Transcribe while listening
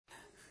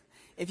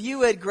If you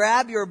would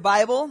grab your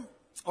Bible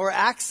or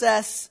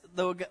access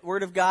the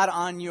Word of God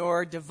on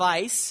your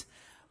device,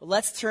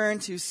 let's turn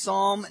to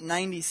Psalm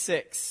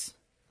 96.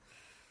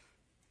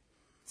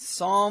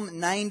 Psalm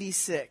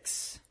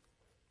 96.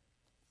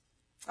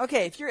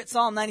 Okay, if you're at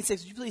Psalm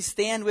 96, would you please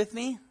stand with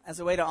me as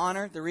a way to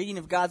honor the reading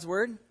of God's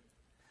Word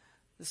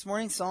this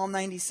morning? Psalm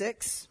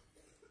 96.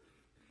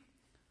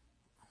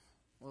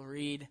 We'll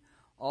read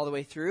all the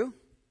way through,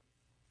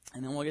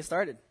 and then we'll get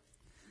started.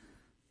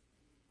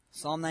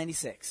 Psalm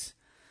 96.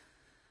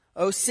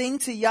 Oh, sing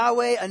to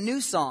Yahweh a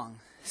new song.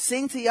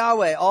 Sing to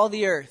Yahweh, all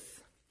the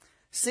earth.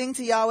 Sing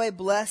to Yahweh,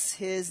 bless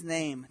his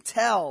name.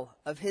 Tell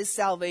of his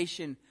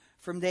salvation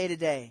from day to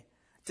day.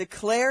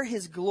 Declare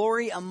his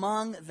glory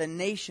among the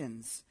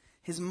nations,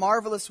 his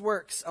marvelous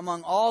works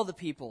among all the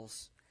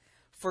peoples.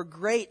 For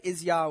great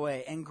is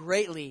Yahweh, and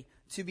greatly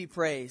to be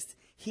praised.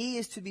 He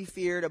is to be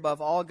feared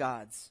above all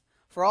gods.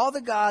 For all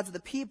the gods of the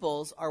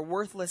peoples are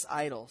worthless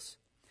idols.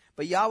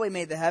 But Yahweh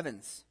made the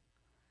heavens.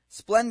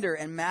 Splendor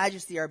and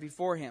majesty are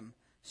before him.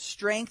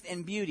 Strength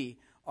and beauty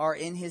are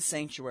in his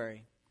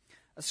sanctuary.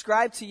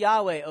 Ascribe to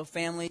Yahweh, O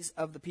families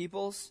of the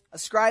peoples.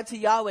 Ascribe to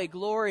Yahweh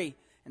glory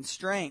and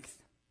strength.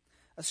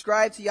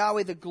 Ascribe to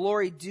Yahweh the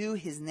glory due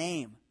his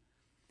name.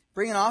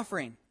 Bring an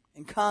offering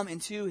and come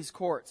into his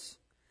courts.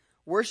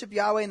 Worship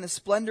Yahweh in the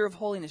splendor of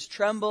holiness.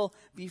 Tremble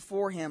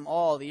before him,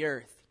 all the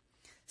earth.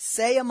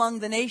 Say among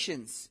the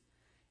nations,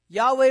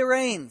 Yahweh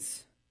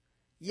reigns.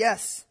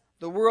 Yes,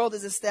 the world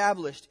is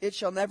established. It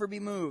shall never be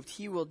moved.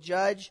 He will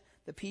judge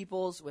the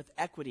peoples with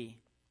equity.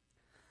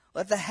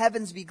 Let the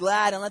heavens be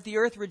glad and let the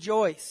earth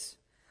rejoice.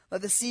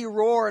 Let the sea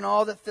roar and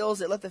all that fills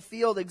it. Let the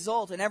field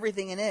exult and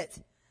everything in it.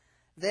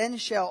 Then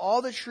shall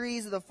all the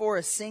trees of the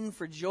forest sing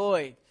for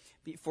joy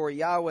before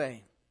Yahweh.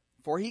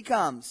 For he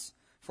comes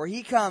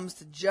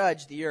to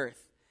judge the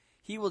earth.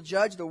 He will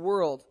judge the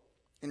world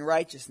in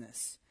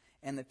righteousness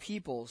and the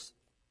peoples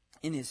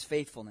in his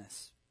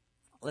faithfulness.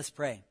 Let's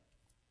pray.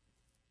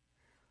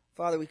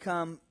 Father, we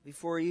come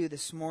before you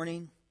this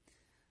morning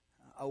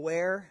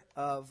aware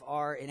of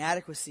our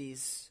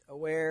inadequacies,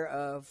 aware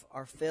of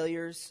our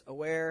failures,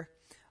 aware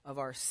of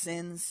our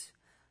sins.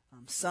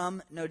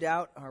 Some, no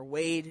doubt, are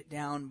weighed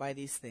down by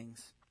these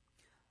things.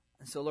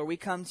 And so, Lord, we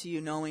come to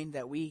you knowing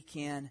that we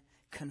can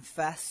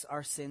confess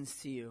our sins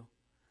to you,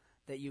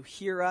 that you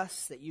hear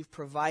us, that you've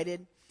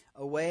provided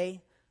a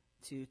way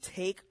to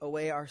take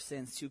away our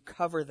sins, to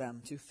cover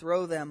them, to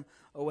throw them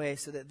away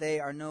so that they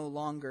are no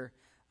longer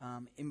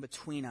in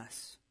between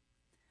us.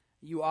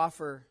 You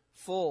offer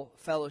full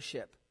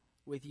fellowship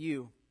with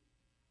you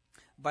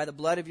by the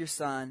blood of your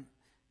Son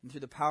and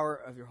through the power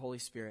of your Holy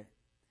Spirit.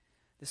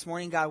 This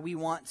morning, God, we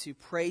want to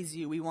praise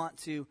you. We want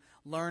to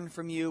learn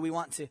from you. We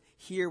want to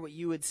hear what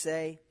you would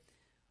say.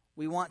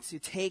 We want to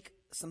take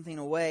something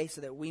away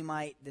so that we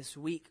might this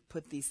week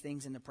put these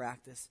things into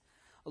practice.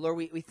 Lord,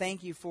 we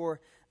thank you for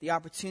the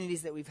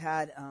opportunities that we've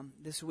had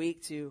this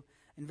week to,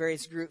 in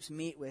various groups,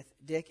 meet with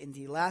Dick and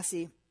Dee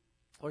Lassie,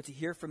 or to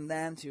hear from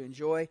them, to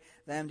enjoy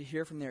them, to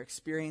hear from their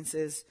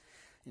experiences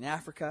in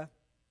Africa.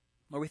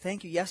 Lord, we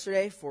thank you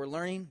yesterday for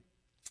learning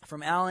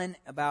from Alan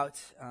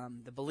about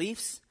the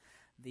beliefs,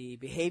 the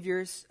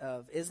behaviors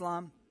of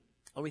Islam.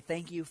 Lord, we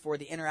thank you for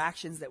the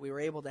interactions that we were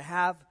able to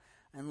have.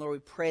 And Lord, we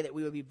pray that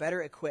we would be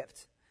better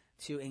equipped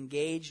to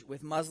engage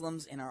with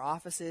Muslims in our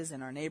offices,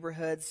 in our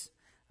neighborhoods,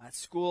 at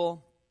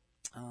school,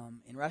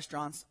 in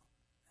restaurants,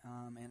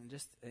 and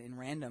just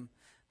in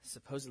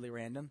supposedly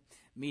random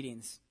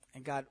meetings.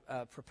 And God,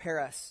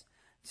 prepare us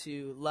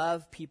to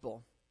love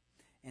people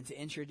and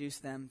to introduce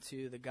them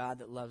to the God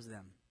that loves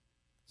them.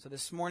 So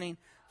this morning,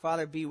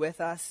 Father, be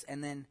with us.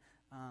 And then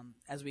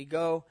as we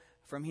go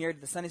from here to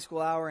the Sunday school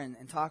hour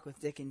and talk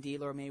with Dick and Dee,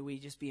 Lord, may we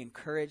just be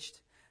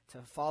encouraged to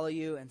follow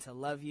you and to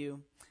love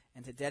you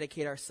and to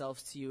dedicate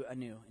ourselves to you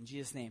anew. In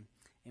Jesus' name,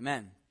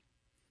 amen.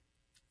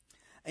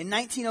 In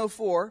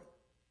 1904,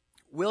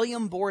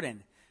 William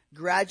Borden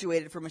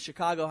graduated from a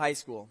Chicago high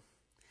school.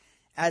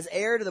 As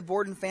heir to the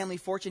Borden family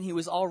fortune, he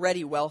was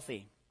already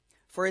wealthy.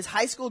 For his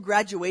high school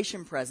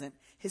graduation present,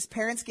 his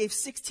parents gave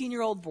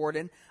 16-year-old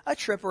Borden a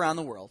trip around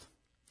the world.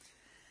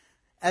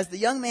 As the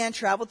young man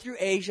traveled through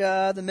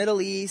Asia, the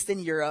Middle East,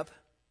 and Europe,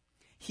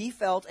 he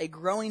felt a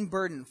growing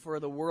burden for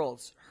the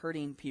world's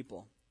hurting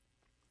people.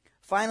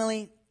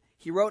 Finally,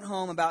 he wrote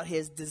home about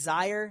his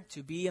desire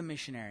to be a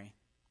missionary.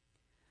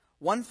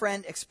 One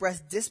friend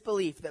expressed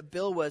disbelief that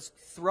Bill was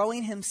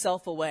throwing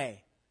himself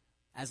away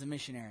as a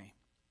missionary.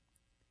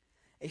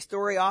 A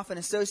story often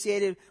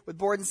associated with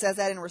Borden says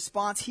that in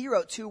response, he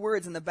wrote 2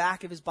 words in the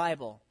back of his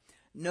Bible: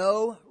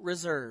 no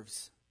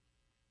reserves.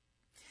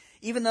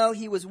 Even though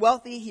he was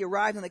wealthy, he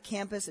arrived on the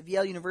campus of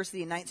Yale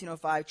University in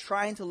 1905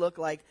 trying to look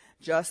like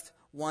just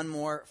one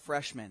more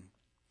freshman.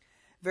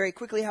 Very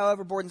quickly,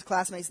 however, Borden's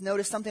classmates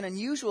noticed something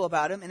unusual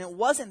about him, and it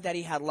wasn't that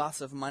he had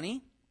lots of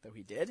money, though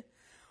he did.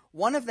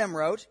 One of them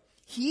wrote,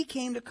 he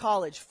came to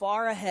college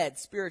far ahead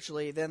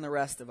spiritually than the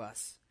rest of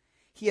us.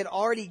 He had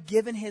already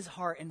given his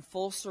heart in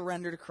full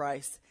surrender to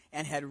Christ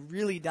and had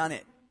really done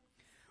it.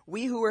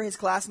 We who were his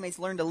classmates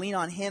learned to lean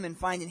on him and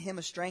find in him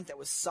a strength that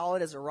was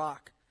solid as a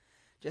rock.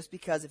 just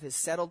because of his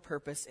settled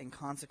purpose and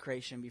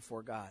consecration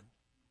before God.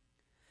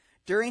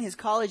 During his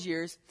college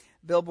years,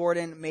 Bill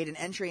Borden made an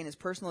entry in his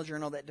personal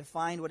journal that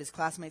defined what his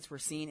classmates were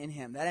seeing in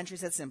him. That entry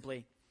said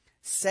simply,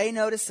 "Say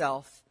no to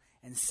self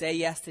and say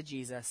yes to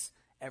Jesus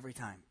every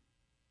time."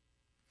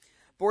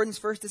 Borden's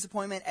first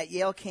disappointment at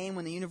Yale came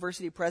when the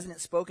university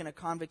president spoke in a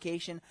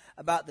convocation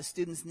about the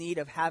students' need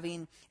of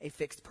having a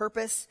fixed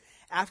purpose.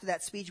 After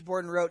that speech,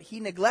 Borden wrote, he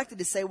neglected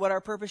to say what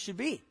our purpose should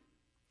be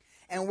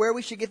and where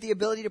we should get the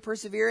ability to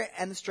persevere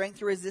and the strength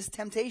to resist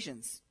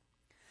temptations.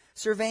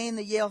 Surveying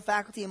the Yale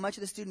faculty and much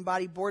of the student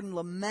body, Borden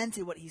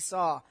lamented what he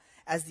saw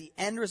as the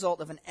end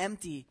result of an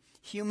empty,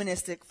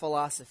 humanistic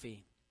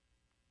philosophy.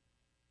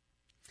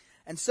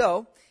 And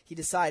so, he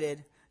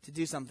decided to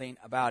do something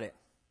about it.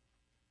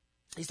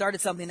 He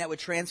started something that would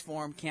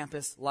transform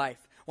campus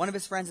life. One of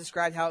his friends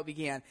described how it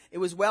began. It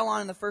was well on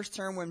in the first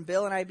term when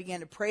Bill and I began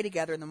to pray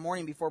together in the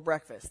morning before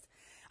breakfast.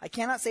 I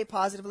cannot say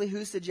positively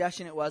whose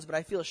suggestion it was, but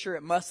I feel sure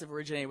it must have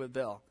originated with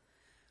Bill.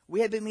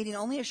 We had been meeting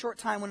only a short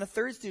time when a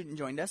third student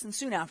joined us, and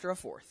soon after a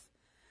fourth.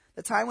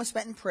 The time was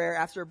spent in prayer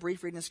after a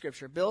brief reading of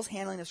Scripture. Bill's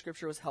handling of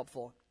Scripture was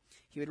helpful.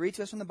 He would read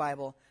to us from the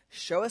Bible,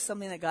 show us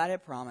something that God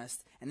had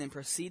promised, and then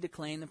proceed to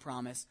claim the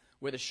promise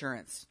with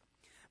assurance.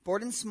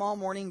 Borden's small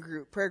morning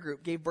prayer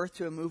group gave birth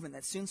to a movement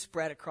that soon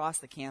spread across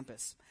the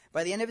campus.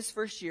 By the end of his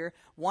first year,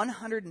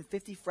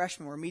 150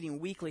 freshmen were meeting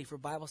weekly for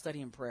Bible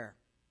study and prayer.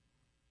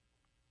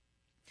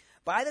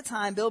 By the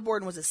time Bill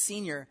Borden was a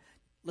senior,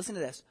 listen to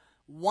this,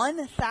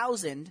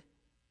 1,000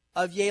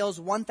 of Yale's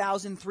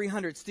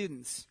 1,300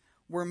 students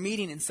were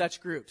meeting in such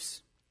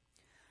groups.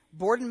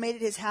 Borden made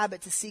it his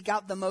habit to seek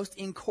out the most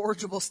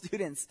incorrigible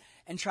students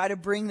and try to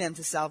bring them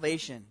to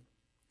salvation.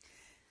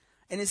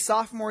 In his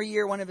sophomore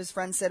year, one of his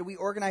friends said, we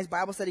organized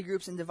Bible study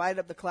groups and divided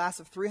up the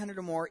class of 300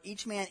 or more,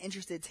 each man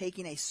interested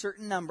taking a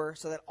certain number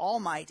so that all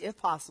might, if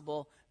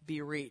possible,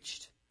 be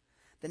reached.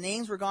 The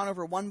names were gone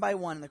over one by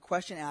one, and the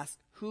question asked,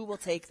 who will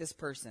take this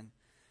person?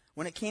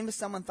 When it came to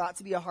someone thought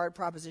to be a hard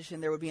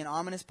proposition, there would be an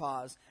ominous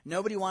pause.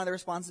 Nobody wanted the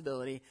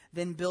responsibility.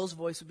 Then Bill's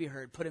voice would be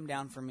heard, put him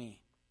down for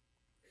me.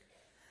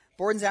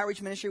 Borden's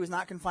outreach ministry was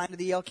not confined to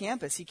the Yale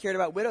campus. He cared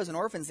about widows and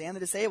orphans and the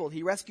disabled.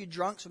 He rescued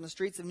drunks from the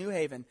streets of New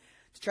Haven.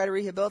 To try to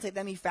rehabilitate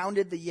them, he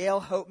founded the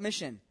Yale Hope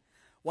Mission.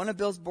 One of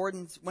Bill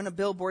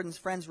Borden's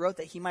friends wrote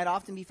that he might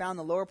often be found in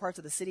the lower parts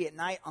of the city at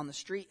night on the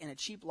street in a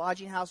cheap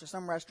lodging house or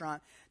some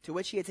restaurant to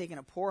which he had taken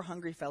a poor,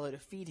 hungry fellow to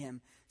feed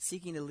him,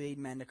 seeking to lead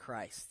men to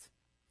Christ.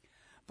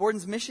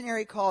 Borden's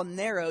missionary call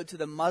narrowed to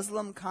the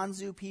Muslim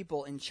Kanzu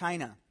people in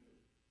China.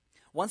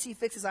 Once he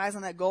fixed his eyes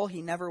on that goal,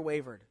 he never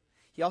wavered.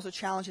 He also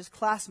challenged his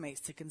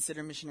classmates to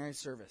consider missionary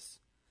service.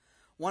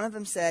 One of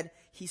them said,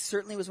 he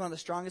certainly was one of the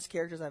strongest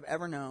characters I've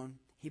ever known.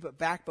 He put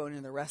backbone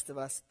into the rest of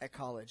us at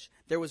college.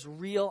 There was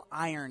real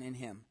iron in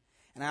him.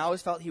 And I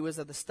always felt he was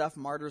of the stuff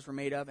martyrs were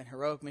made of and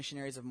heroic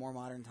missionaries of more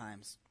modern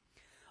times.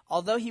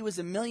 Although he was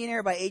a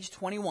millionaire by age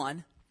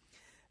 21,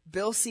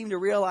 Bill seemed to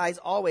realize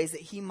always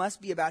that he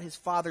must be about his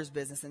father's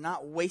business and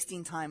not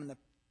wasting time in the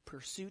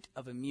pursuit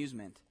of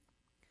amusement.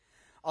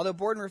 Although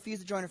Borden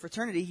refused to join a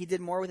fraternity, he did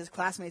more with his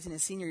classmates in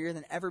his senior year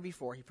than ever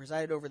before. He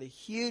presided over the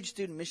huge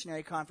student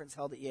missionary conference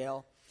held at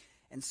Yale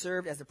and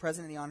served as the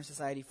president of the Honor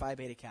Society Phi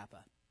Beta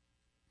Kappa.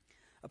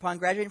 Upon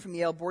graduating from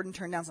Yale, Borden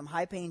turned down some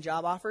high-paying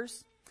job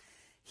offers.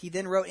 He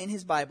then wrote in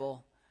his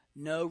Bible,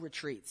 no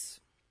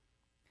retreats.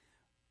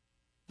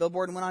 Bill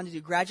Borden went on to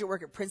do graduate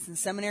work at Princeton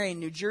Seminary in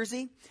New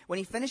Jersey. When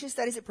he finished his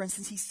studies at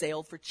Princeton, he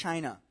sailed for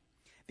China.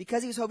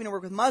 Because he was hoping to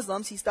work with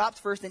Muslims, he stopped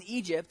first in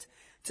Egypt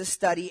to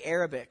study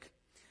Arabic.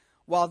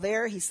 While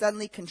there, he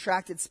suddenly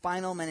contracted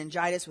spinal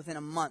meningitis. Within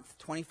a month,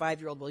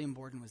 25-year-old William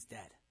Borden was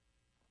dead.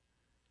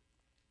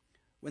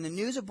 When the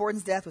news of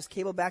Borden's death was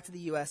cabled back to the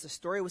U.S., the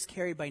story was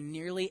carried by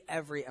nearly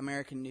every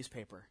American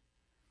newspaper.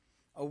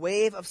 A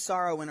wave of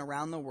sorrow went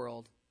around the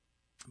world.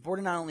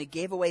 Borden not only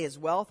gave away his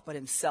wealth, but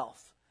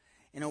himself,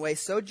 in a way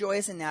so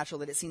joyous and natural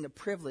that it seemed a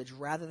privilege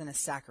rather than a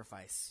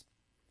sacrifice.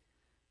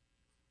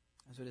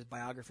 That's what his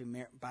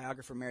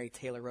biographer Mary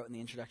Taylor wrote in the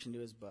introduction to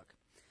his book.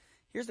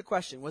 Here's the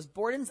question. Was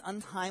Borden's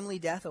untimely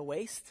death a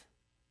waste?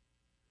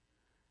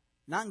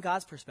 Not in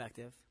God's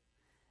perspective.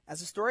 As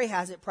the story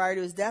has it, prior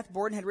to his death,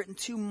 Borden had written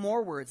 2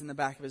 more words in the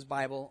back of his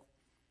Bible.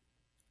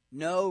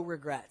 No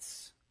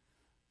regrets.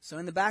 So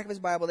in the back of his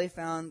Bible, they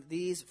found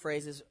these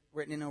phrases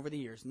written in over the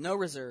years. No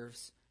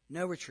reserves,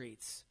 no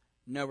retreats,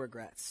 no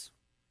regrets.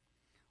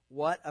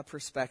 What a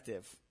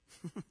perspective.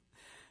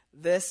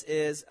 This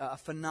is a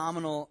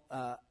phenomenal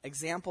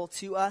example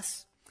to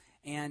us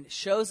and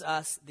shows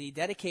us the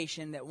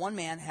dedication that one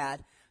man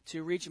had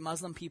to reach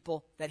Muslim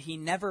people that he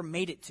never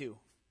made it to.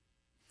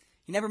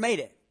 He never made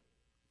it.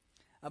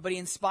 But he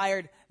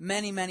inspired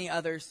many, many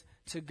others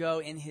to go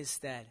in his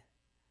stead.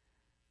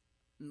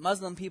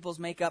 Muslim peoples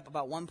make up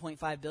about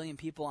 1.5 billion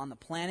people on the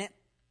planet,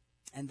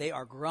 and they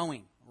are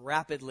growing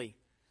rapidly.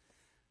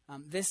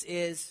 This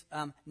is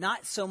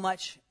not so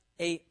much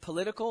a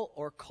political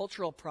or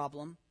cultural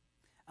problem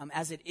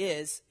as it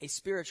is a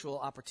spiritual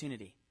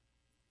opportunity.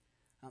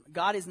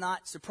 God is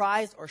not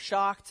surprised or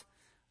shocked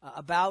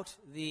about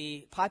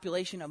the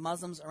population of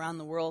Muslims around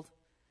the world.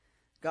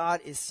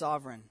 God is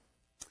sovereign.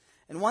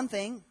 And one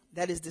thing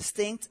that is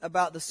distinct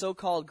about the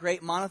so-called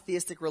great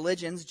monotheistic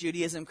religions,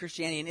 Judaism,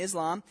 Christianity, and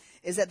Islam,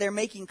 is that they're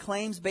making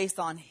claims based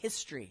on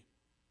history.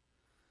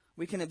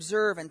 We can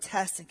observe and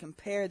test and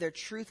compare their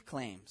truth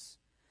claims.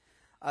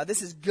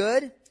 This is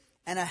good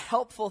and a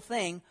helpful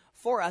thing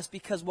for us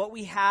because what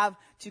we have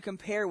to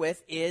compare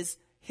with is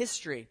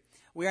history.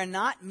 We are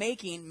not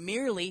making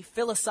merely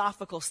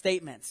philosophical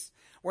statements.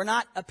 We're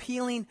not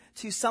appealing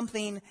to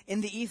something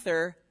in the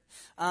ether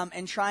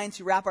and trying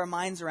to wrap our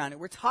minds around it.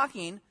 We're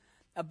talking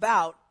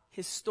about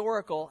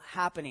historical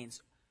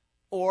happenings,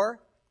 or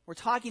we're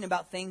talking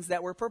about things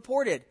that were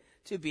purported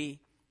to be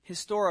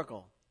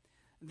historical.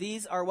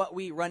 These are what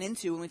we run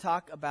into when we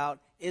talk about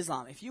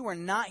Islam. If you were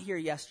not here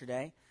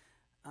yesterday,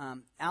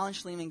 Alan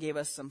Schleman gave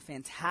us some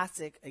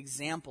fantastic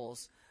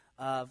examples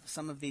of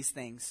some of these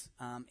things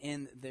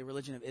in the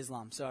religion of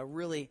Islam. So I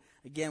really,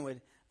 again,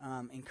 would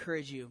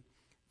encourage you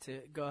to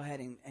go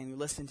ahead and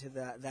listen to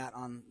that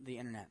on the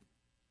internet.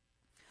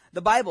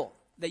 The Bible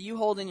that you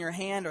hold in your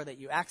hand or that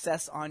you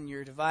access on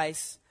your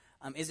device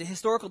is a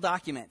historical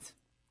document.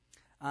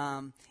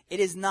 It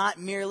is not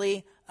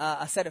merely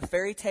a set of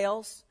fairy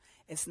tales.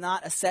 It's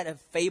not a set of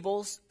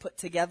fables put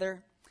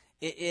together.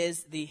 It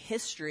is the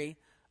history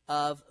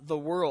of the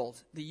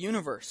world, the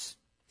universe.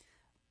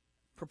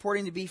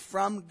 Purporting to be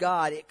from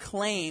God, it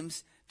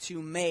claims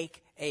to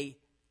make a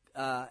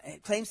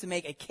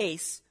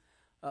case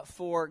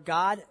for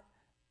God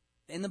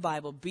in the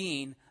Bible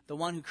being the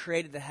one who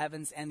created the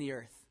heavens and the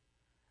earth.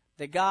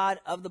 The God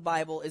of the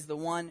Bible is the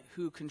one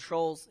who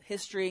controls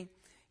history.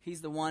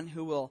 He's the one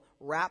who will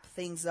wrap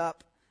things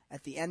up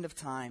at the end of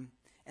time.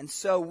 And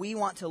so we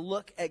want to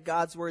look at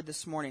God's word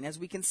this morning. As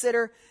we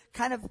consider,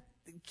 kind of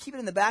keep it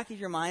in the back of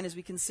your mind as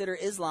we consider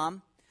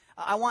Islam,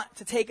 I want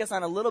to take us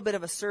on a little bit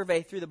of a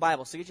survey through the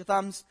Bible. So get your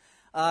thumbs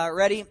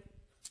ready.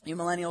 You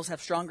millennials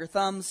have stronger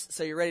thumbs,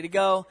 so you're ready to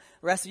go.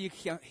 The rest of you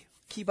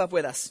keep up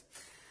with us.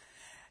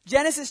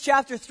 Genesis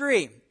chapter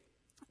 3.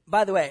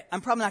 By the way,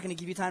 I'm probably not going to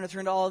give you time to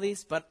turn to all of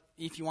these, but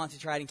if you want to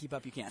try it and keep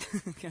up, you can.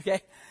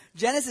 Okay?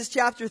 Genesis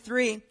chapter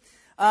 3,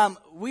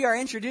 we are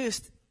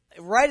introduced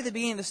right at the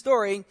beginning of the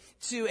story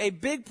to a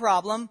big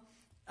problem.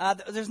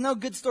 There's no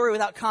good story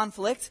without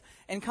conflict,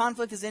 and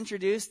conflict is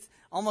introduced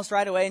almost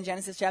right away in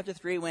Genesis chapter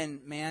 3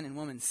 when man and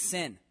woman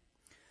sin.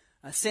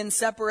 Sin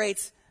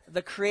separates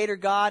the Creator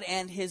God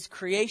and His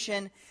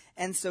creation,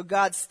 and so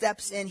God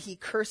steps in. He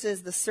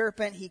curses the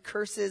serpent. He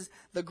curses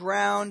the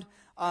ground.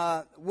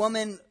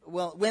 Women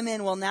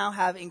will now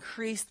have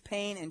increased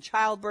pain in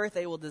childbirth.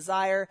 They will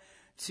desire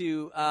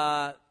to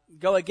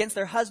go against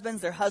their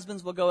husbands. Their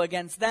husbands will go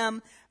against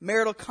them.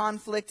 Marital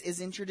conflict is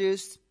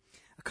introduced.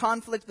 A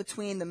conflict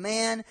between the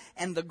man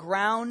and the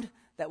ground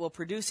that will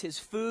produce his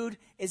food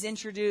is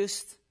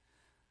introduced.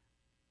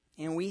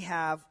 And we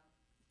have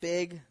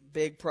big,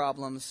 big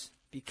problems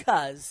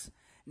because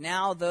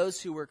now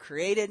those who were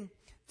created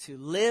to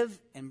live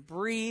and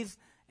breathe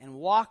and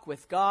walk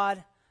with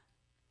God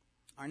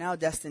are now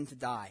destined to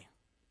die.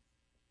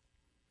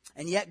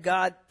 And yet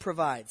God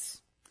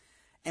provides.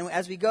 And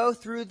as we go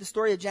through the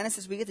story of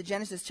Genesis, we get to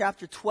Genesis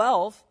chapter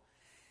 12.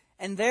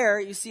 And there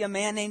you see a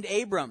man named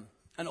Abram,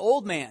 an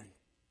old man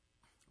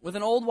with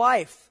an old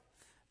wife,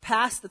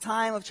 past the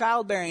time of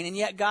childbearing. And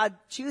yet God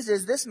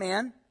chooses this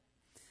man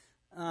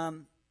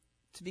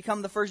to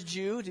become the first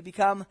Jew, to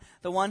become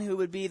the one who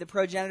would be the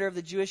progenitor of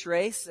the Jewish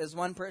race. As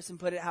one person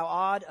put it, how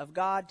odd of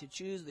God to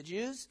choose the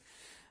Jews.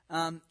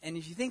 And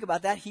if you think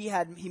about that, he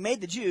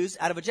made the Jews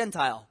out of a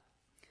Gentile.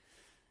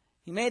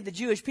 He made the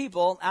Jewish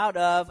people out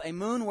of a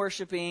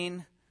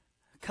moon-worshiping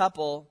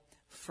couple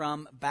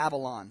from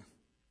Babylon.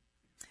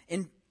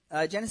 In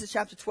Genesis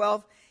chapter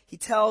 12, he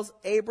tells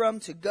Abram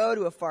to go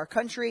to a far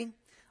country.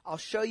 I'll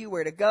show you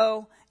where to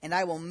go, and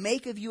I will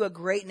make of you a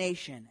great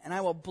nation, and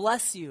I will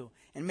bless you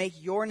and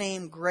make your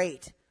name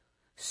great,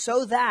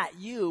 so that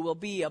you will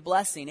be a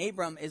blessing.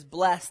 Abram is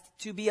blessed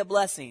to be a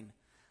blessing.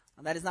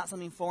 That is not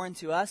something foreign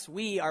to us.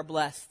 We are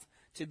blessed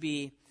to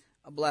be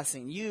a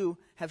blessing. You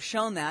have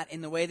shown that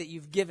in the way that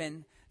you've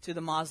given to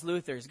the Moz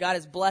Luthers. God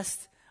has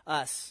blessed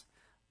us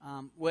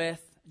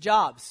with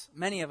jobs,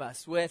 many of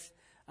us, with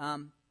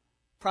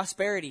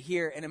prosperity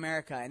here in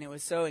America. And it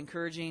was so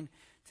encouraging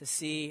to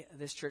see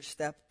this church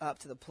step up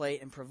to the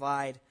plate and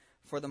provide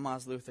for the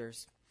Moz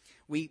Luthers.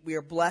 We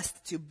are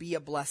blessed to be a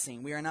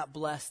blessing. We are not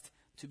blessed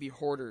to be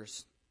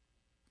hoarders.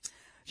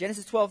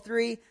 Genesis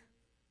 12:3,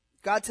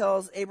 God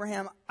tells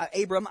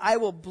Abram, I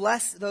will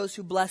bless those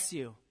who bless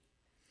you.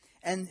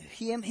 And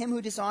him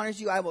who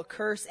dishonors you, I will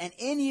curse. And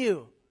in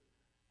you,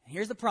 and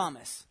here's the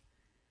promise,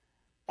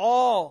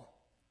 all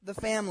the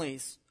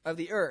families of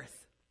the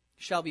earth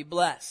shall be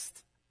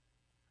blessed.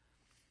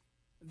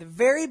 At the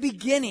very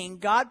beginning,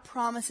 God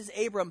promises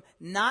Abram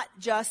not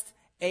just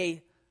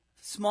a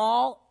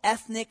small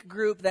ethnic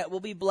group that will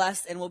be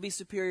blessed and will be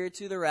superior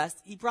to the rest.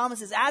 He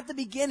promises at the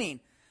beginning,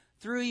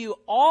 through you,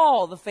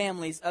 all the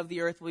families of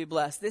the earth will be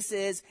blessed. This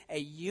is a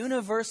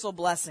universal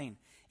blessing.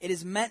 It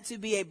is meant to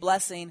be a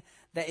blessing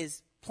that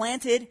is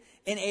planted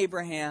in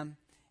Abraham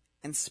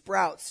and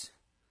sprouts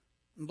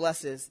and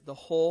blesses the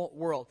whole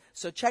world.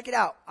 So check it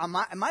out. In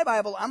my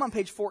Bible, I'm on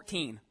page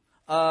 14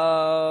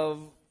 of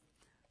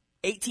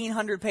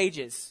 1,800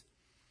 pages.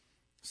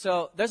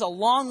 So there's a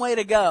long way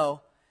to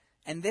go,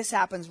 and this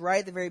happens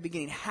right at the very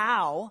beginning.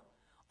 How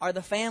are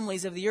the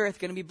families of the earth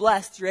going to be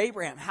blessed through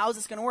Abraham? How is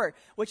this going to work?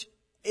 Which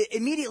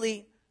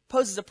immediately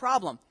poses a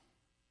problem.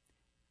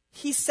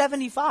 He's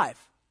 75.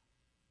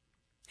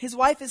 His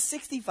wife is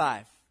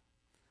 65.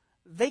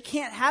 They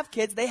can't have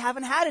kids. They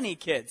haven't had any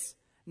kids.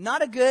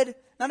 Not a good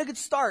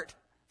start.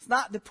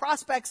 The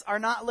prospects are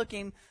not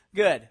looking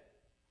good.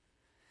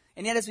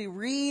 And yet as we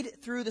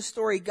read through the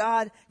story,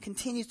 God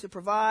continues to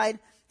provide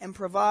and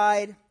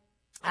provide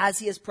as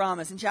he has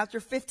promised. In chapter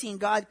 15,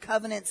 God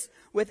covenants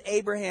with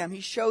Abraham.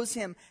 He shows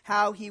him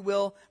how he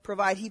will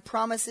provide. He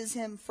promises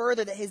him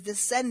further that his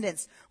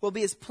descendants will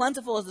be as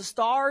plentiful as the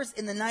stars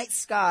in the night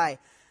sky,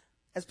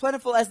 as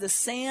plentiful as the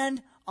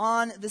sand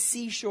on the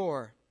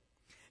seashore.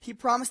 He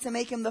promised to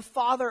make him the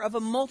father of a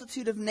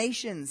multitude of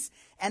nations,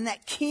 and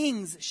that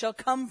kings shall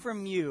come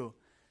from you.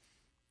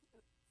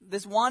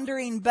 This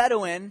wandering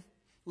Bedouin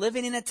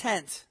living in a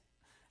tent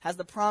has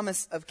the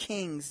promise of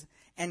kings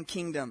and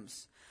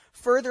kingdoms.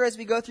 Further, as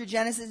we go through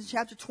Genesis in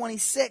chapter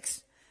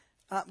 26,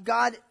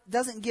 God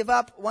doesn't give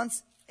up.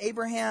 Once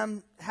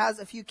Abraham has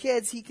a few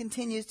kids, he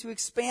continues to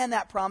expand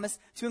that promise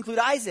to include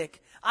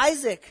Isaac.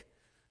 Isaac,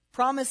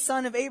 promised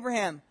son of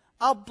Abraham,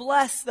 I'll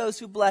bless those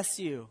who bless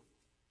you.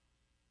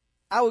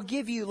 I will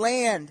give you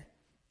land.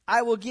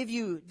 I will give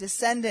you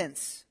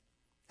descendants.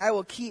 I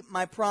will keep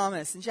my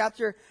promise. In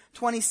chapter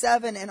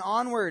 27 and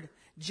onward,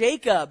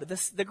 Jacob,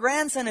 the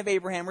grandson of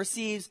Abraham,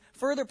 receives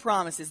further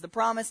promises. The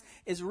promise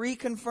is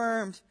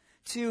reconfirmed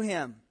to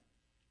him.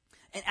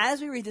 And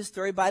as we read this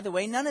story, by the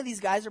way, none of these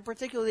guys are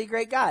particularly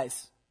great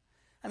guys.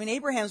 I mean,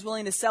 Abraham's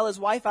willing to sell his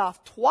wife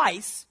off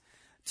twice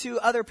to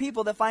other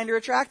people that find her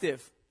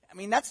attractive. I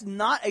mean, that's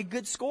not a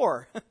good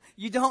score.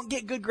 You don't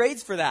get good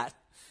grades for that.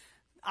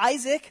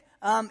 Isaac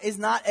is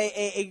not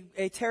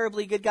a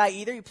terribly good guy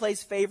either. He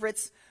plays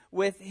favorites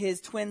with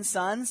his twin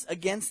sons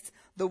against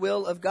the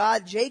will of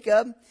God.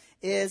 Jacob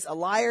is a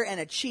liar and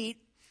a cheat.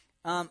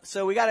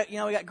 So we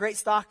got great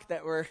stock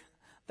that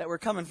we're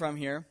coming from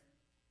here.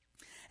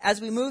 As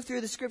we move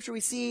through the scripture, we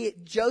see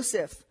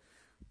Joseph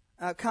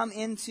come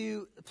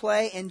into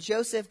play, and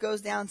Joseph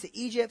goes down to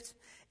Egypt,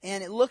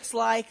 and it looks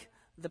like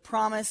the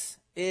promise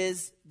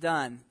is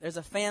done. There's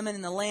a famine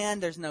in the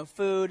land. There's no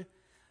food.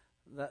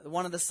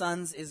 One of the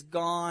sons is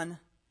gone.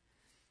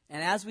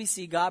 And as we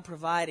see God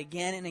provide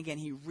again and again,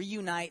 he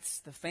reunites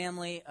the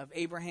family of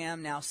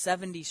Abraham, now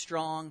 70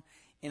 strong,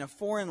 in a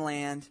foreign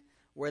land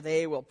where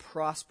they will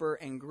prosper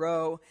and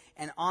grow.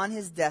 And on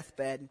his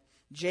deathbed,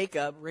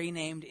 Jacob,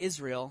 renamed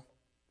Israel,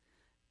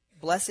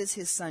 blesses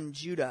his son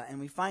Judah. And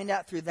we find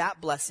out through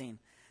that blessing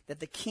that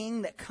the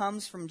king that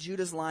comes from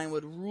Judah's line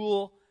would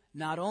rule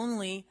not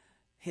only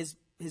his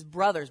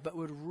brothers, but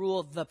would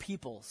rule the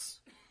peoples.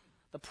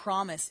 The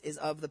promise is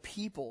of the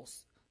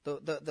peoples,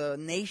 the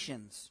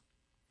nations.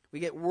 We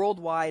get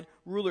worldwide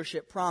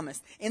rulership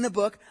promised. In the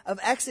book of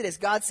Exodus,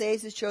 God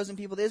saves his chosen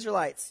people, the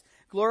Israelites,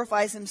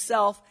 glorifies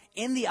himself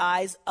in the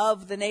eyes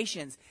of the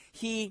nations.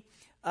 He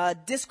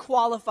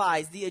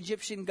disqualifies the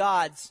Egyptian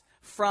gods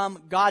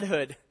from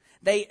godhood.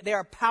 They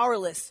are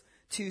powerless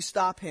to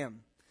stop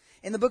him.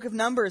 In the book of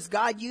Numbers,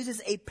 God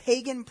uses a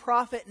pagan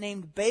prophet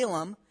named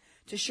Balaam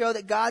to show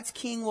that God's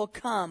king will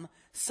come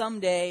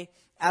someday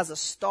as a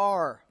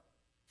star.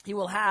 He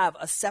will have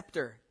a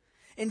scepter.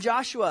 In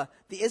Joshua,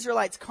 the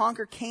Israelites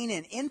conquer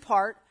Canaan in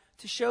part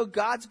to show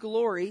God's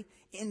glory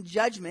in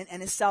judgment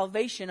and his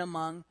salvation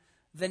among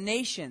the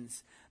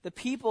nations. The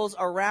peoples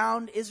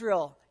around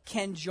Israel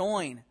can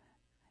join.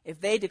 If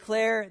they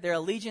declare their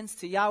allegiance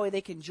to Yahweh,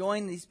 they can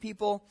join these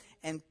people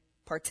and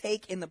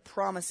partake in the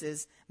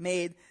promises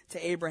made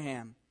to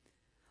Abraham.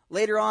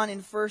 Later on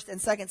in 1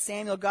 and 2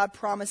 Samuel, God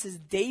promises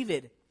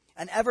David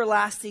an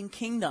everlasting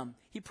kingdom.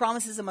 He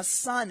promises him a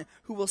son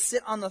who will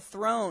sit on the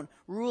throne,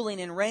 ruling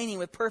and reigning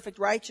with perfect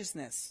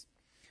righteousness.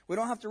 We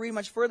don't have to read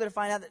much further to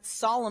find out that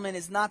Solomon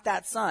is not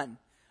that son.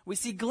 We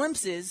see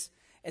glimpses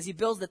as he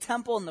builds the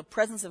temple and the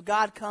presence of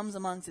God comes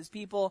amongst his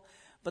people.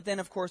 But then,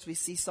 of course, we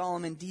see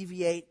Solomon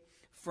deviate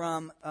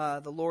from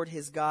the Lord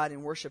his God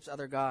and worships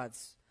other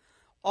gods.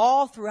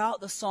 All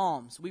throughout the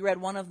Psalms, we read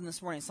one of them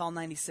this morning, Psalm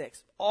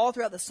 96. All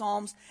throughout the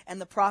Psalms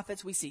and the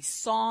prophets, we see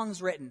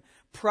songs written,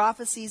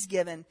 prophecies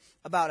given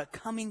about a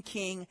coming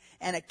king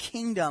and a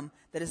kingdom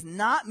that does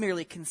not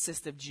merely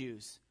consist of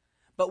Jews,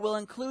 but will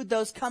include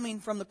those coming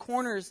from the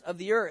corners of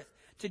the earth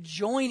to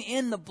join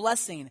in the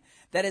blessing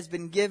that has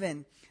been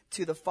given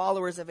to the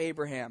followers of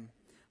Abraham.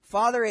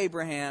 Father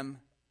Abraham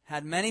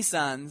had many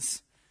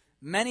sons.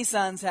 Many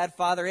sons had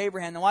Father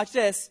Abraham. Now watch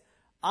this.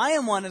 I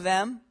am one of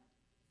them.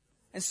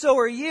 And so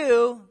are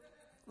you.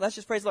 Let's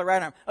just praise the Lord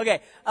right arm. Okay.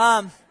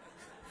 I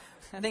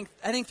think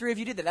 3 of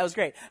you did that. That was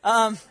great.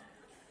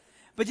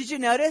 But did you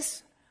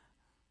notice?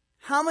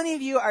 How many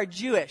of you are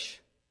Jewish?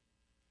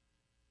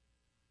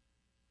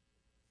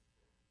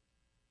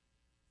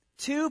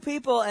 2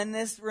 people in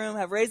this room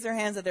have raised their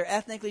hands that they're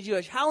ethnically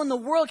Jewish. How in the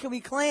world can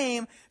we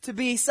claim to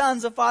be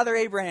sons of Father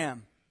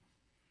Abraham?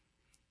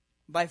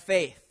 By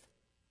faith.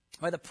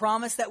 By the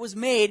promise that was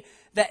made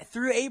that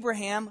through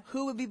Abraham,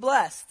 who would be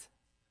blessed?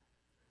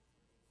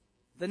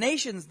 The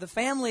nations, the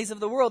families of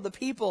the world, the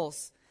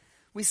peoples.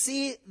 We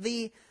see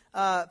the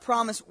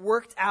promise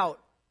worked out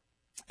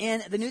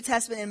in the New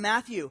Testament in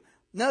Matthew.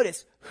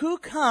 Notice, who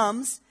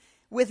comes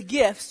with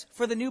gifts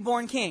for the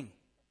newborn king?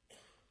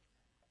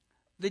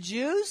 The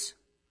Jews?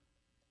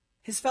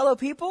 His fellow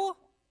people?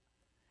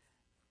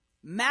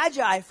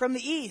 Magi from the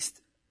east.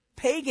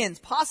 Pagans,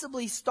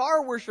 possibly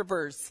star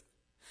worshipers.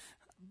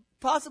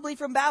 Possibly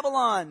from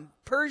Babylon,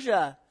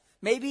 Persia.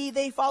 Maybe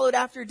they followed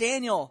after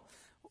Daniel.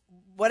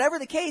 Whatever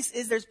the case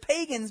is, there's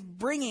pagans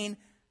bringing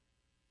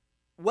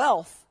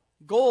wealth,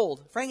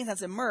 gold,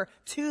 frankincense, and myrrh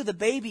to the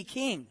baby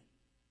king.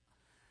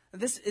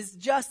 This is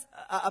just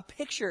a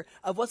picture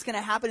of what's going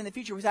to happen in the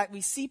future.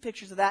 We see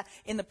pictures of that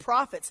in the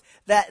prophets,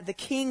 that the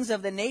kings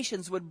of the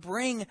nations would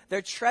bring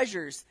their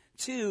treasures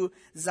to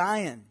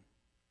Zion.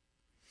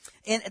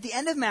 And at the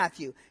end of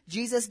Matthew,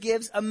 Jesus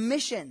gives a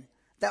mission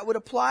that would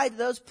apply to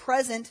those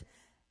present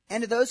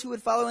and to those who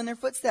would follow in their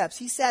footsteps.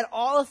 He said,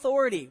 all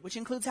authority, which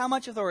includes how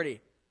much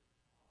authority?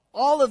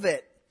 All of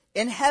it,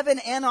 in heaven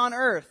and on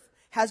earth,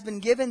 has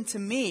been given to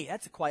me.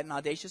 That's quite an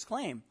audacious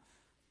claim.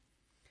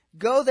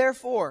 Go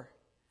therefore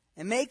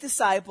and make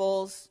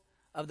disciples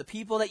of the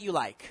people that you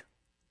like,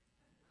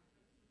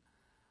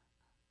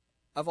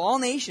 of all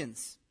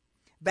nations,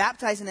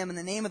 baptizing them in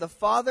the name of the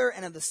Father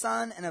and of the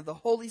Son and of the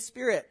Holy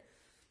Spirit,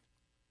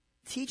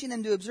 teaching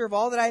them to observe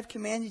all that I have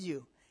commanded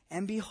you.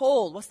 And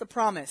behold, what's the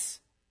promise?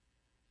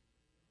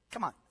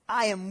 Come on,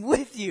 I am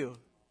with you.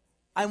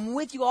 I'm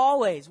with you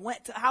always.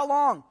 How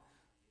long?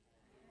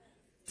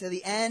 To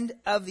the end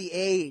of the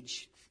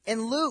age.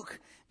 In Luke,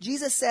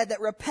 Jesus said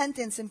that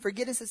repentance and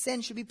forgiveness of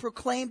sin should be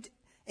proclaimed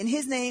in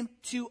his name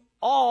to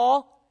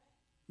all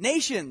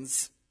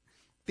nations,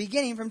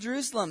 beginning from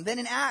Jerusalem. Then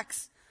in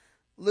Acts,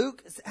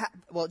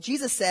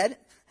 Jesus said,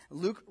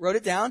 Luke wrote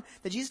it down,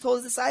 that Jesus told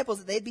his disciples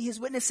that they'd be his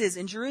witnesses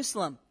in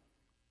Jerusalem,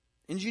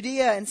 in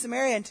Judea and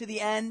Samaria, and to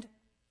the end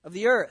of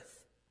the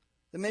earth.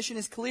 The mission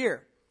is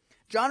clear.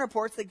 John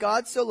reports that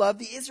God so loved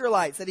the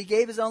Israelites that he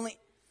gave his only...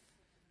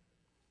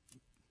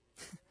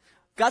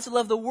 God so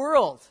loved the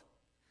world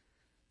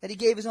that he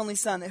gave his only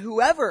Son, that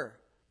whoever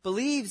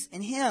believes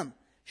in him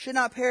should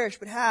not perish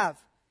but have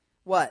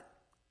what?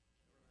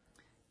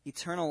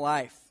 Eternal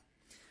life.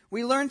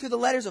 We learn through the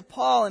letters of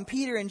Paul and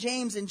Peter and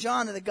James and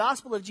John that the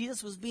gospel of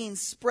Jesus was being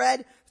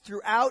spread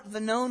throughout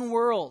the known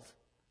world.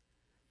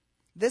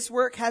 This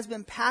work has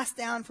been passed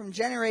down from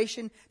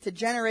generation to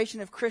generation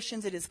of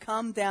Christians. It has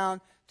come down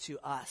to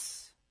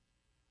us.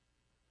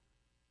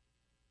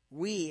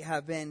 We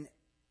have been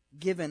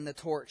given the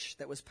torch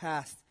that was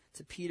passed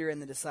to Peter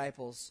and the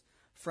disciples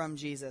from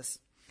Jesus.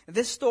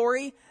 This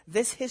story,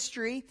 this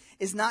history,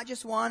 is not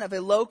just one of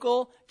a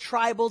local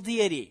tribal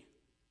deity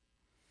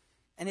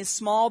and his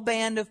small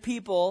band of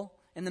people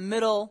in the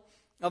middle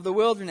of the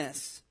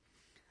wilderness.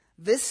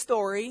 This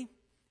story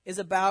is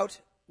about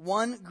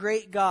one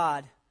great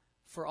God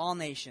for all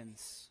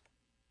nations.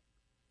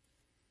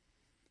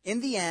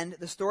 In the end,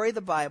 the story of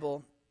the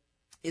Bible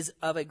is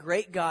of a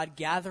great God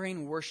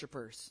gathering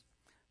worshipers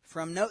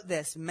from, note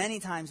this,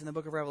 many times in the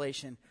book of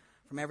Revelation,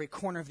 from every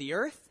corner of the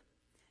earth,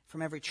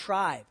 from every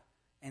tribe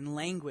and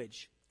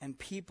language and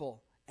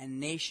people and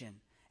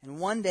nation. And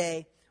one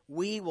day,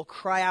 we will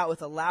cry out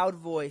with a loud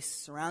voice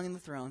surrounding the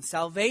throne,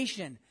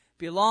 salvation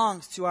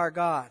belongs to our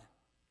God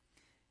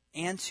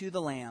and to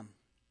the Lamb.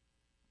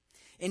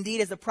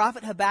 Indeed, as the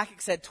prophet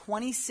Habakkuk said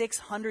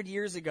 2,600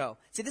 years ago.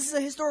 See, this is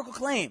a historical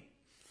claim.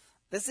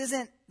 This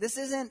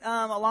isn't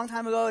a long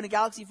time ago in a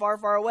galaxy far,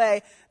 far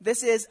away.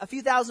 This is a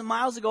few thousand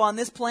miles ago on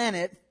this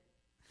planet.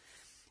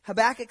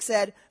 Habakkuk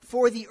said,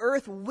 "For the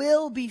earth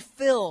will be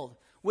filled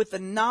with the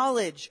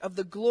knowledge of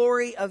the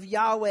glory of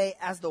Yahweh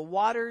as the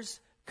waters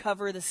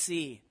cover the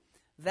sea."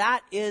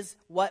 That is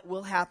what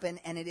will happen,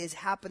 and it is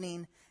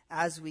happening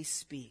as we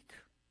speak.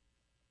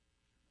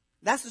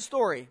 That's the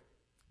story.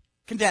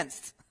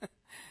 Condensed.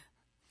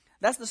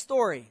 That's the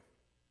story.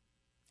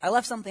 I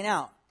left something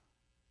out.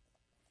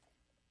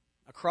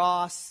 A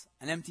cross,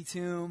 an empty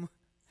tomb,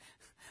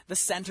 the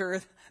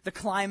center, the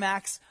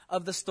climax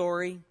of the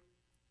story.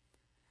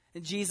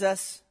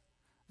 Jesus,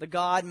 the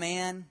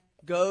God-man,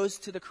 goes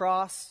to the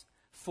cross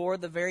for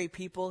the very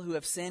people who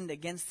have sinned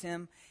against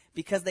him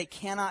because they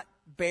cannot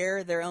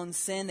bear their own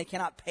sin. They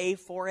cannot pay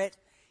for it.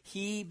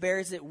 He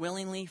bears it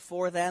willingly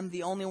for them.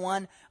 The only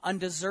one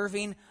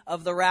undeserving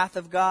of the wrath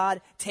of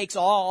God takes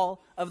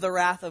all of the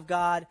wrath of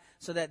God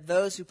so that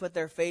those who put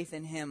their faith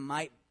in him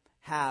might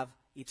have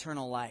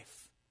eternal life.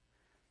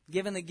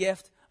 Given the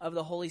gift of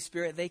the Holy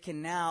Spirit, they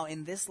can now,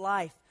 in this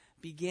life,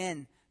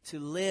 begin to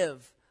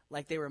live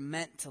like they were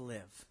meant to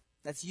live.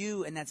 That's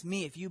you and that's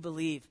me if you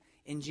believe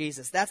in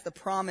Jesus. That's the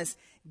promise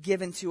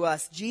given to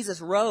us. Jesus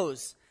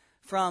rose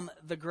from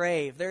the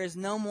grave. There is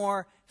no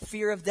more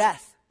fear of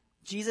death.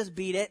 Jesus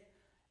beat it,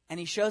 and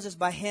he shows us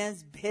by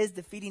his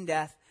defeating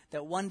death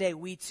that one day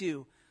we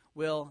too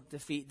will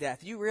defeat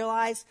death. You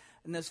realize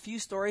in those few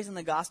stories in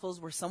the Gospels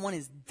where someone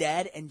is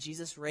dead and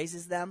Jesus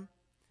raises them,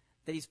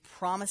 that he's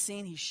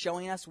promising, he's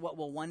showing us what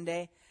will one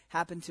day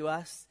happen to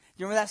us?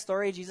 Do you remember that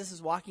story? Jesus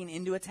is walking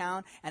into a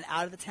town, and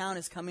out of the town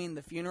is coming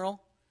the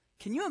funeral.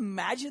 Can you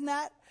imagine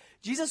that?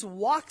 Jesus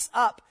walks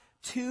up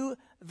to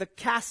the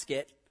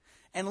casket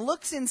and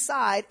looks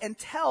inside and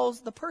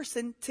tells the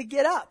person to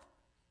get up.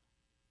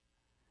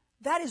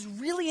 That is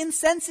really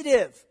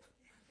insensitive.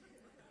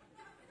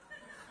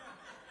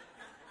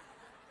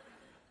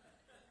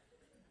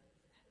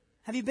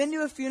 Have you been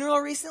to a funeral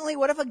recently?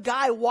 What if a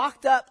guy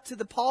walked up to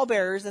the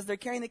pallbearers as they're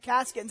carrying the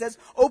casket and says,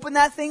 open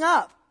that thing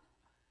up?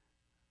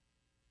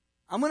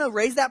 I'm going to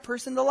raise that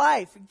person to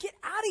life. Get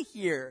out of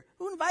here.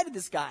 Who invited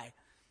this guy?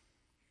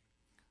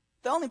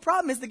 The only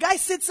problem is the guy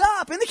sits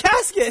up in the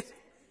casket.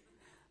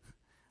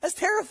 That's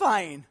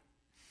terrifying.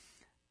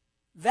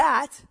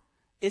 That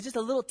is just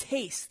a little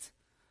taste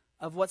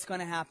of what's going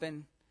to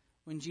happen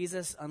when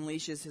Jesus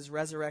unleashes his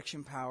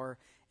resurrection power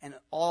and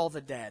all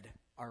the dead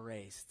are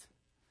raised.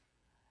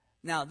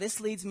 Now, this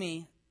leads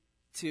me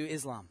to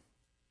Islam.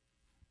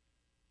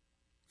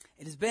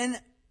 It's been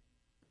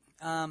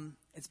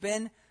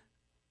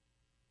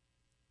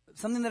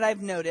something that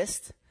I've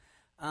noticed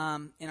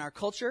in our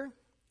culture,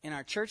 in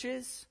our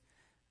churches,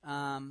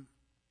 in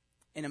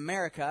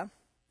America,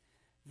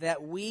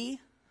 that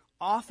we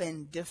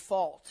often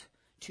default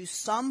to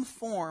some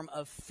form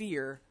of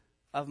fear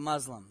of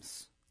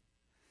Muslims.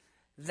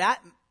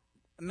 That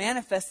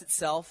manifests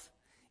itself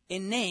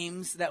in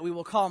names that we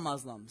will call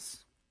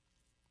Muslims,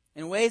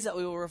 in ways that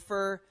we will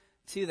refer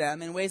to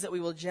them, in ways that we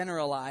will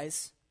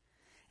generalize.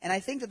 And I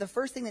think that the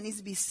first thing that needs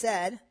to be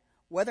said,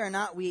 whether or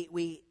not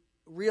we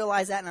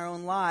realize that in our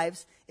own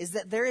lives, is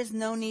that there is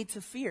no need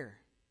to fear.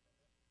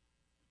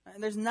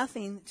 There's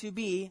nothing to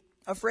be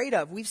afraid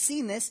of. We've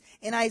seen this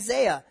in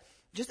Isaiah.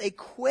 Just a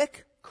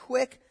quick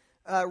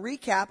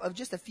recap of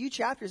just a few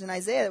chapters in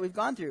Isaiah that we've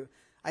gone through.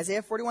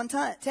 Isaiah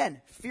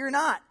 41:10, fear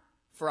not,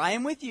 for I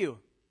am with you.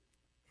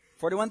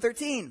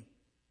 41:13,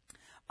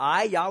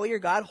 I, Yahweh your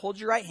God, hold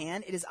your right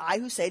hand. It is I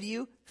who say to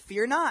you,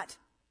 fear not.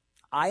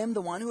 I am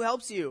the one who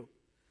helps you.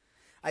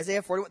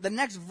 Isaiah 41, the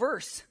next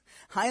verse,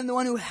 I am the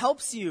one who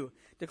helps you,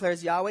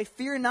 declares Yahweh,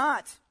 fear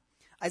not.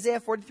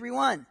 Isaiah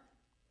 43:1,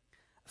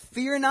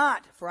 fear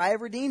not, for I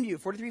have redeemed you.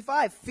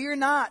 43:5, fear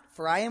not,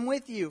 for I am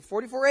with you.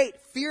 44:8,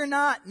 fear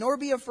not, nor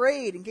be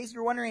afraid. In case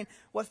you're wondering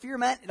what fear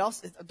meant,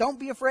 don't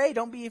be afraid,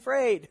 don't be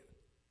afraid.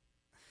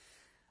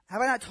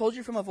 Have I not told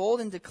you from of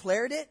old and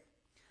declared it?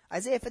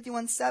 Isaiah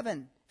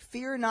 51:7,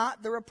 fear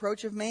not the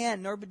reproach of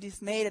man, nor be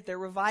dismayed at their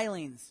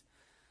revilings.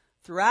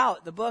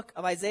 Throughout the book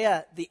of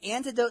Isaiah, the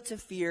antidote to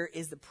fear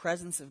is the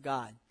presence of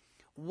God.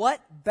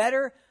 What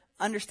better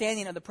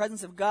understanding of the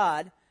presence of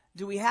God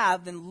do we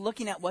have than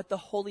looking at what the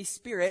Holy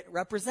Spirit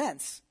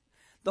represents?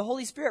 The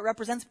Holy Spirit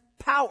represents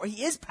power.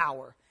 He is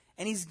power,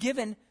 and he's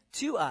given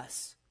to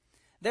us.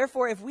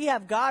 Therefore, if we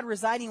have God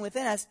residing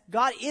within us,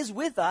 God is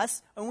with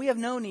us, and we have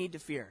no need to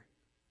fear.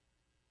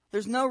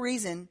 There's no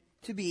reason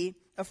to be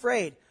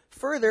afraid.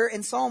 Further,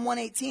 in Psalm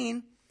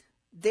 118,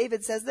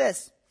 David says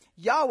this,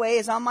 Yahweh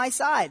is on my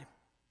side.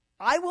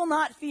 I will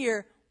not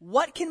fear.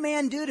 What can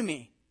man do to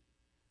me?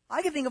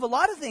 I can think of a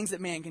lot of things that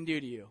man can do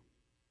to you.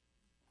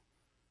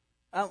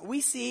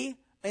 We see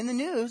in the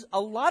news a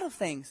lot of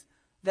things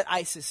that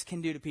ISIS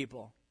can do to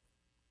people.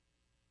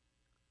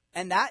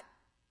 And that,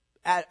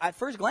 at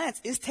first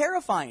glance, is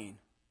terrifying.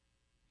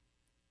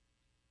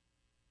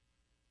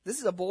 This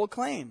is a bold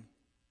claim.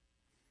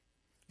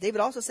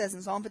 David also says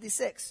in Psalm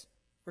 56,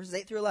 verses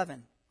 8 through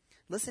 11,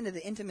 listen to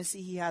the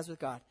intimacy he has with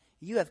God.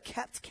 You have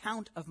kept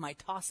count of my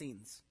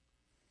tossings.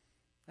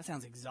 That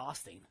sounds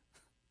exhausting.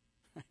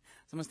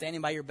 Someone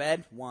standing by your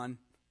bed, 1,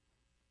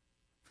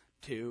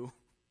 2,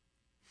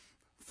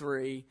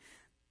 3.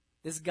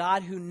 This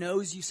God who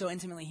knows you so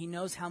intimately, he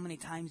knows how many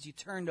times you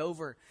turned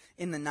over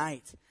in the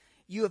night.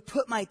 You have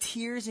put my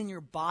tears in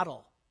your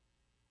bottle.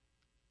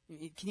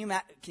 Can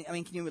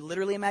you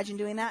literally imagine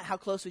doing that? How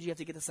close would you have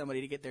to get to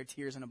somebody to get their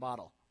tears in a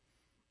bottle?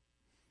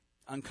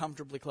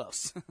 Uncomfortably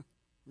close.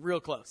 Real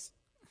close.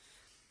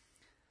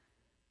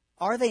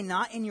 Are they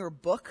not in your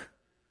book?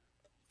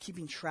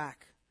 Keeping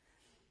track.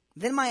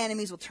 Then my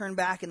enemies will turn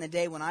back in the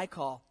day when I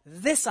call.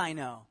 This I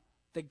know,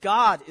 that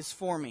God is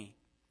for me.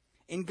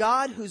 In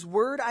God whose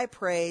word I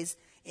praise,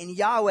 in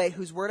Yahweh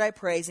whose word I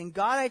praise, in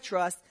God I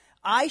trust,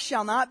 I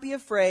shall not be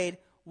afraid.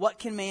 What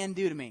can man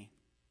do to me?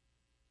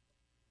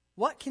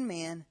 What can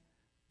man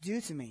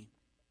do to me?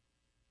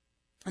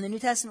 In the New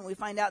Testament we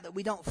find out that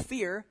we don't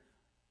fear,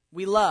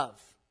 we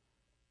love.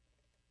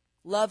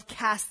 Love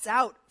casts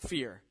out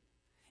fear.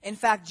 In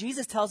fact,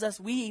 Jesus tells us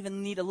we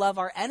even need to love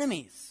our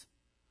enemies.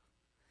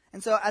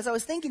 And so as I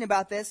was thinking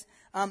about this,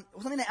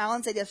 something that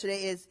Alan said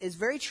yesterday is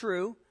very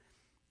true.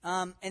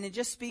 And it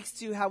just speaks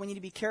to how we need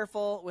to be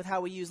careful with how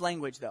we use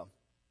language, though.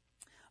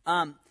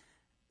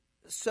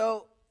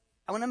 So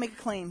I want to make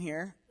a claim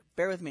here.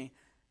 Bear with me.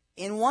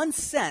 In one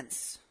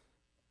sense,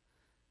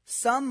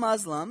 some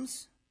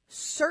Muslims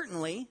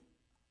certainly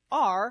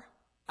are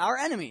our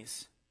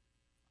enemies.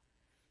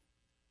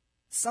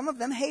 Some of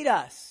them hate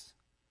us.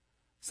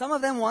 Some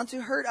of them want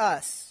to hurt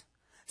us.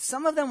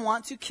 Some of them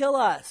want to kill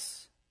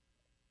us.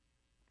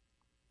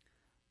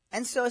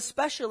 And so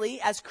especially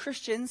as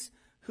Christians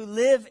who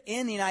live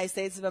in the United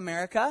States of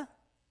America,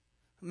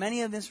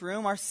 many of this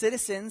room are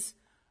citizens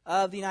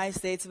of the United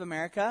States of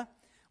America,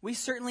 we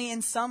certainly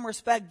in some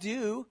respect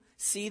do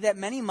see that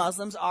many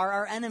Muslims are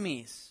our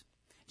enemies.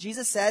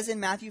 Jesus says in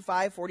Matthew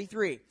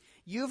 5:43,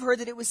 "You've heard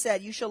that it was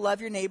said, 'You shall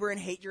love your neighbor and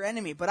hate your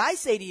enemy.' But I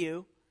say to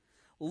you,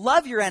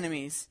 love your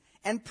enemies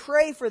and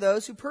pray for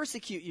those who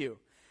persecute you,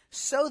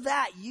 so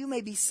that you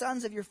may be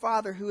sons of your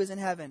Father who is in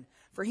heaven.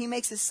 For he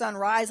makes his sun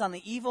rise on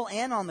the evil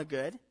and on the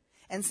good,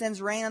 and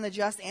sends rain on the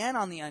just and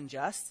on the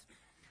unjust.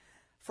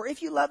 For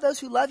if you love those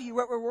who love you,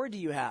 what reward do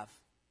you have?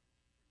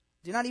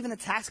 Do not even the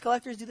tax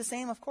collectors do the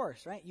same? Of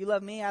course, right? You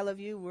love me, I love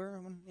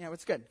you.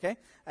 It's good, okay?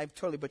 I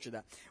totally butchered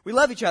that. We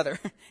love each other.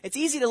 It's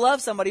easy to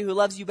love somebody who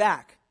loves you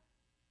back.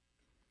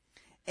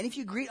 And if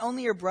you greet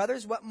only your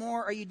brothers, what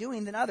more are you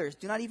doing than others?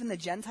 Do not even the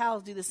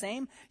Gentiles do the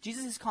same?"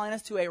 Jesus is calling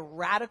us to a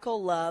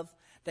radical love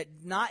that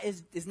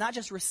is not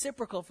just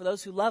reciprocal for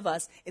those who love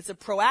us. It's a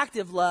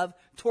proactive love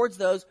towards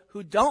those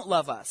who don't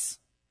love us.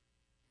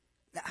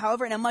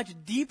 However, in a much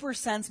deeper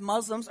sense,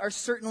 Muslims are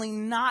certainly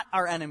not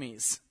our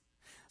enemies.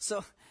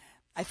 So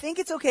I think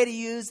it's okay to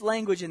use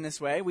language in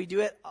this way. We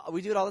do it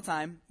all the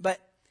time. But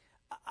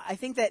I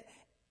think that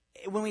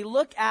when we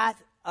look at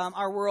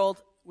our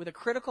world with a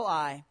critical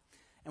eye,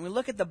 and we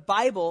look at the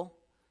Bible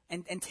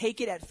and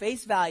take it at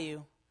face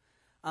value,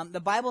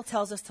 the Bible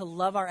tells us to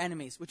love our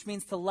enemies, which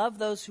means to love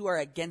those who are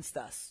against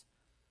us,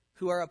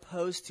 who are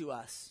opposed to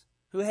us,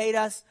 who hate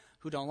us,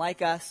 who don't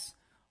like us.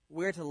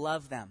 We're to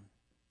love them.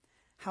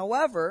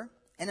 However,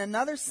 in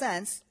another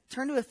sense,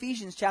 turn to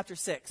Ephesians chapter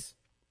 6.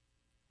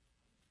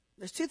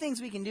 There's two things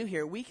we can do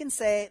here. We can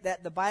say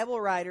that the Bible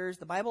writers,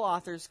 the Bible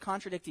authors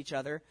contradict each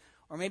other,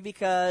 or maybe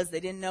because they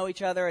didn't know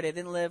each other, or they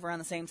didn't live around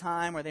the same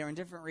time, or they were in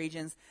different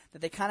regions, that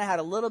they kind of had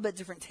a little bit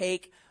different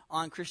take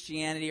on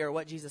Christianity or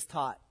what Jesus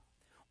taught.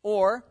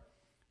 Or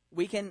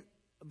we can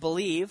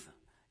believe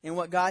in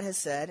what God has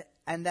said,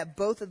 and that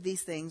both of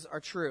these things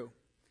are true.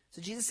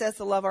 So Jesus says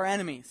to love our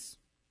enemies,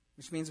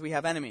 which means we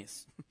have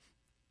enemies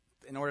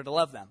in order to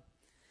love them.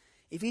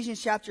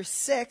 Ephesians chapter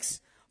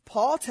 6,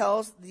 Paul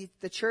tells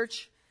the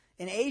church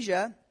in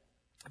Asia,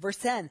 verse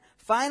 10,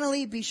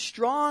 "Finally be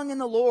strong in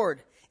the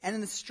Lord and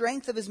in the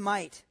strength of his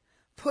might.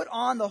 Put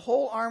on the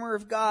whole armor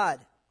of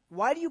God."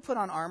 Why do you put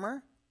on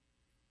armor?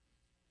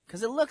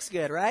 Because it looks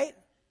good, right?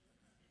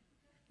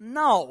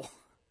 No.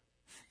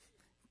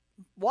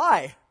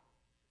 Why?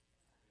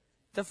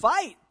 To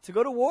fight, to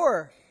go to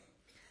war.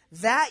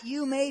 "That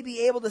you may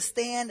be able to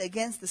stand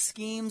against the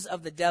schemes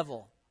of the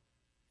devil.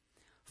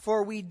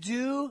 For we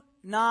do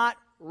not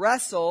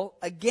wrestle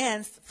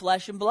against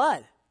flesh and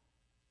blood,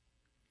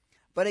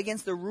 but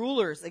against the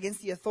rulers,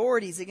 against the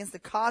authorities, against the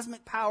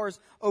cosmic powers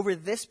over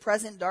this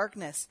present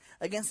darkness,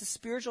 against the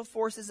spiritual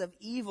forces of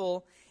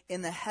evil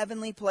in the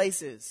heavenly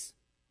places."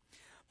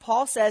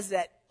 Paul says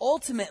that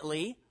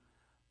ultimately,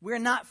 we're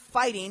not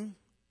fighting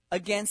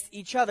against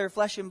each other,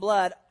 flesh and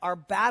blood. Our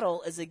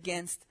battle is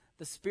against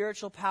the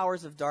spiritual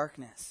powers of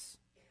darkness,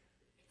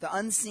 the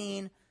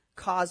unseen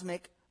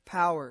cosmic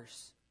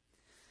powers.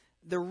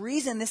 The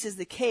reason this is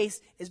the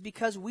case is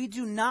because we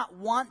do not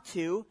want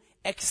to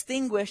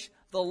extinguish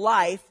the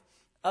life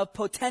of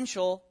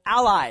potential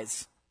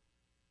allies.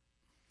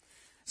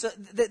 So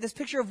this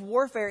picture of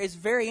warfare is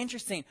very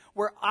interesting.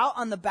 We're out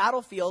on the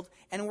battlefield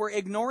and we're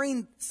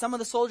ignoring some of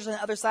the soldiers on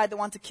the other side that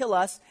want to kill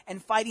us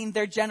and fighting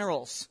their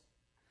generals.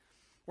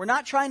 We're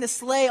not trying to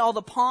slay all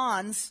the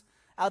pawns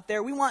out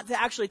there. We want to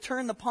actually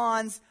turn the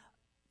pawns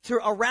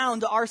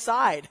around to our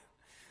side.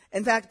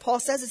 In fact, Paul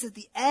says this at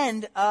the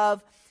end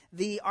of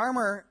the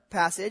armor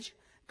passage.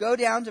 Go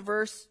down to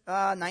verse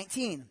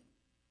 19.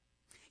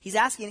 He's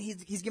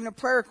given a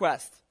prayer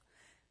request.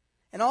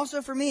 "And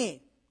also for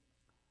me,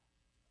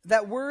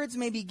 that words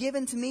may be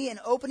given to me in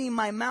opening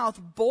my mouth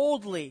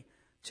boldly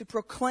to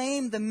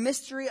proclaim the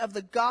mystery of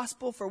the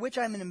gospel, for which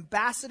I'm an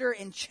ambassador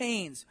in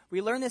chains."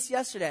 We learned this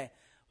yesterday.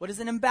 What does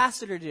an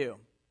ambassador do?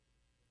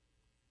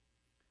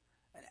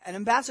 An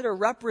ambassador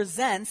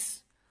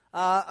represents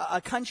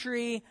a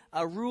country,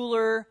 a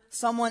ruler,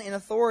 someone in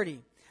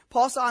authority.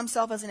 Paul saw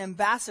himself as an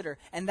ambassador,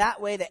 and that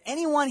way that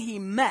anyone he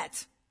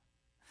met,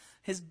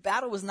 his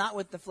battle was not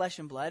with the flesh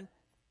and blood.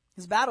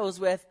 His battle was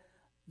with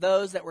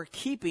those that were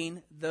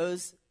keeping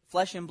those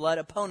flesh and blood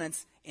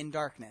opponents in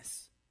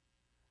darkness.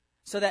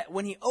 So that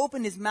when he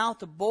opened his mouth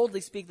to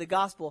boldly speak the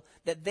gospel,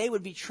 that they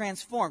would be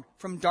transformed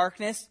from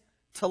darkness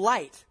to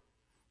light,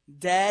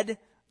 dead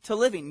to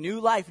living, new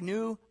life,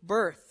 new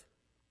birth.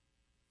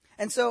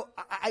 And so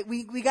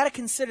we got to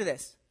consider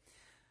this.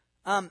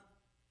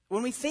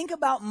 When we think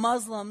about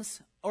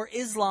Muslims or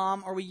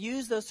Islam, or we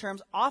use those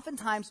terms,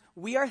 oftentimes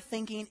we are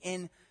thinking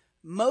in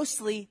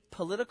mostly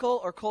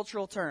political or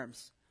cultural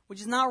terms,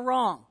 which is not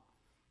wrong.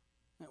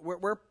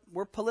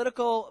 We're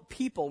political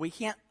people. We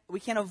can't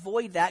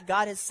avoid that.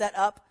 God has set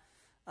up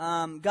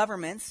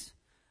governments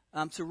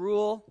to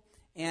rule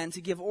and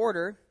to give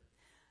order,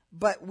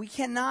 but we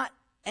cannot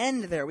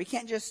end there. We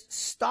can't just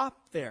stop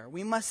there.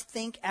 We must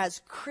think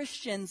as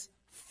Christians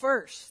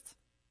first.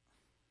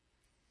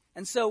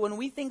 And so when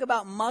we think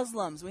about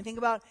Muslims, when we think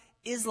about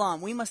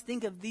Islam, we must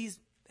think of these,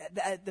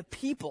 the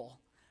people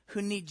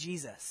who need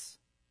Jesus.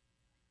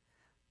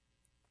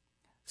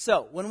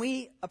 So when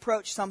we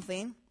approach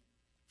something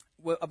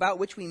about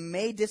which we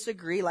may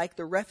disagree, like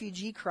the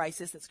refugee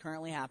crisis that's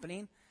currently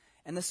happening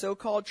and the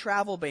so-called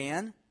travel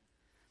ban,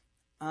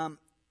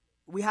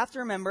 we have to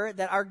remember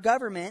that our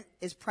government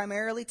is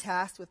primarily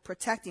tasked with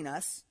protecting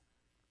us.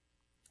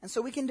 And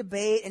so we can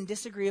debate and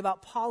disagree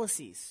about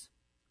policies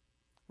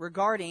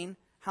regarding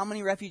how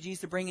many refugees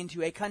to bring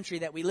into a country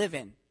that we live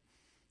in.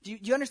 Do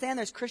you understand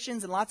there's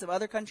Christians in lots of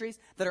other countries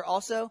that are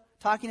also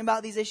talking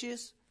about these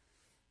issues?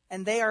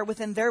 And they are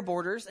within their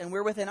borders, and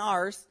we're within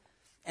ours.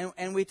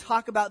 And we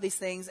talk about these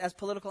things as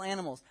political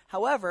animals.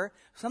 However,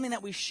 something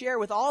that we share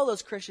with all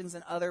those Christians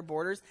in other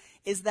borders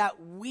is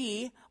that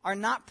we are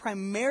not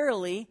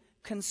primarily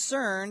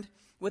concerned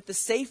with the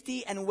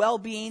safety and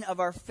well-being of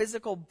our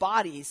physical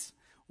bodies.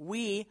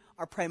 We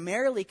are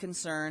primarily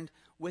concerned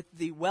with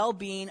the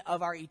well-being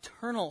of our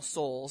eternal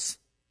souls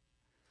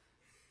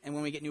and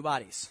when we get new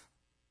bodies.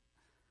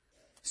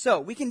 So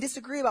we can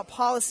disagree about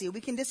policy.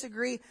 We can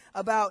disagree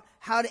about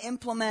how to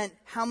implement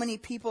how many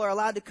people are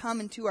allowed to come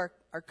into our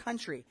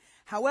country.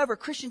 However,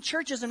 Christian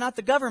churches are not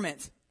the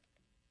government.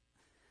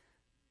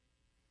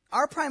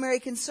 Our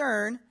primary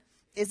concern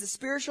is the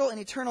spiritual and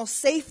eternal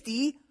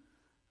safety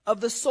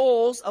of the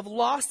souls of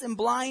lost and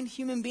blind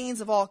human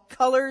beings of all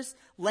colors,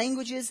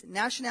 languages,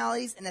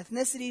 nationalities, and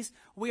ethnicities.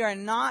 We are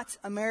not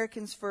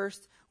Americans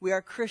first. We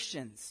are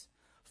Christians,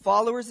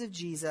 followers of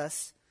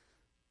Jesus,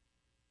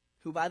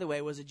 who, by the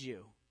way, was a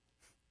Jew,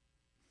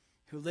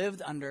 who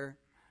lived under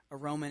a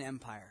Roman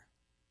Empire.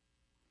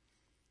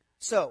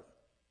 So,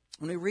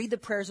 when we read the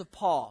prayers of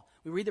Paul,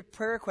 we read the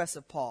prayer requests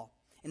of Paul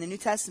in the New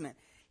Testament,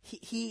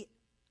 he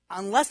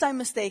unless I'm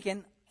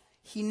mistaken,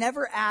 he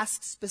never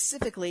asks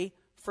specifically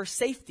for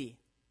safety.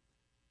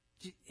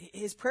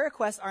 His prayer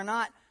requests are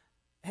not,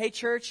 hey,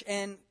 church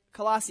in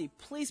Colossae,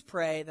 please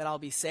pray that I'll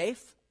be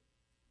safe.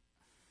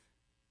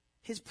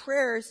 His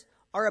prayers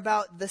are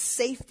about the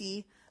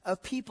safety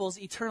of people's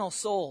eternal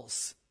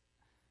souls.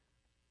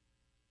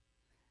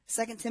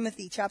 2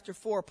 Timothy chapter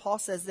 4, Paul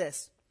says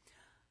this,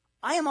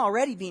 I am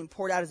already being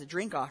poured out as a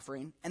drink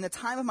offering, and the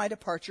time of my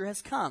departure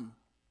has come.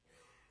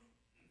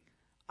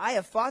 I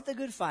have fought the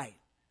good fight.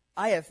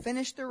 I have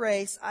finished the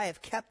race. I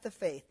have kept the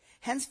faith.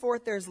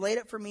 Henceforth there is laid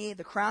up for me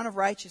the crown of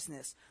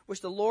righteousness,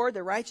 which the Lord,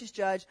 the righteous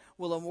judge,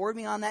 will award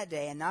me on that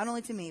day, and not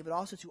only to me, but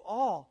also to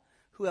all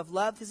who have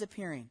loved his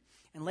appearing.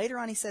 And later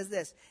on he says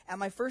this, at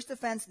my first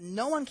offense,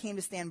 no one came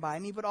to stand by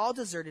me, but all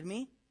deserted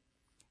me.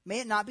 May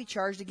it not be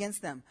charged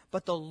against them,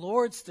 but the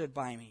Lord stood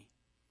by me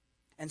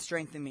and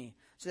strengthened me,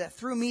 so that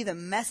through me the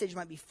message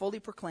might be fully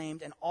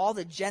proclaimed and all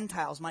the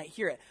Gentiles might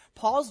hear it.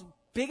 Paul's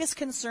biggest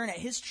concern at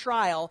his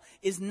trial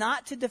is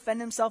not to defend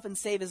himself and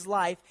save his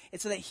life.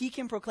 It's so that he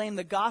can proclaim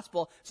the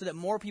gospel so that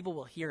more people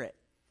will hear it.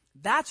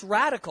 That's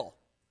radical.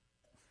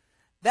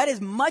 That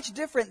is much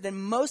different than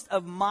most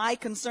of my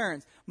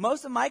concerns.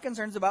 Most of my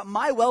concerns about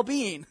my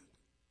well-being.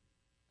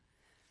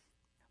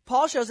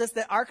 Paul shows us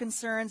that our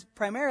concerns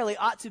primarily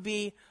ought to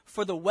be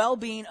for the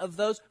well-being of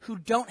those who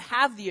don't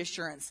have the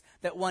assurance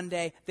that one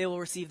day they will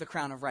receive the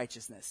crown of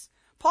righteousness.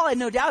 Paul had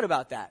no doubt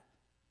about that.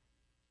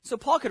 So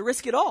Paul could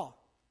risk it all.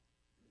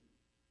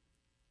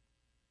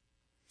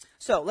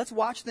 So let's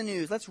watch the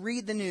news. Let's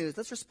read the news.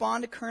 Let's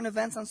respond to current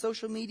events on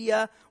social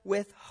media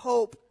with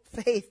hope,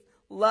 faith,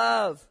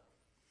 love.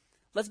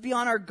 Let's be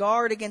on our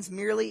guard against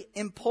merely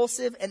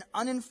impulsive and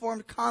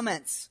uninformed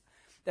comments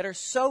that are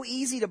so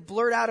easy to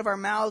blurt out of our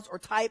mouths or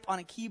type on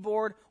a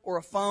keyboard or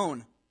a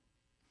phone.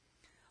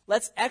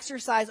 Let's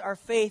exercise our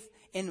faith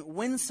in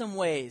winsome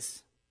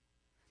ways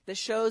that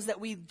shows that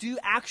we do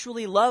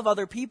actually love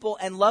other people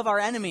and love our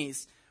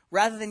enemies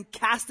rather than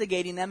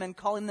castigating them and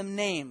calling them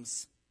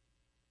names.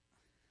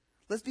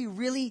 Let's be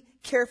really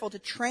careful to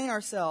train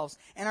ourselves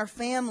and our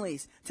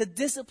families, to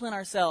discipline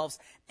ourselves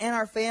and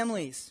our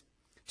families,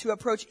 to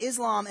approach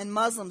Islam and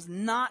Muslims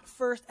not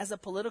first as a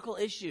political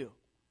issue.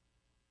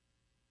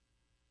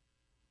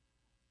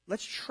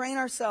 Let's train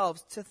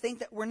ourselves to think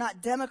that we're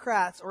not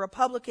Democrats or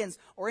Republicans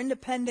or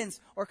independents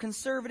or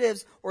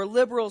conservatives or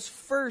liberals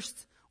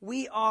first.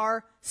 We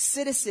are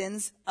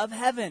citizens of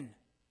heaven.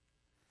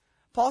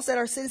 Paul said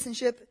our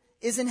citizenship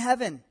is in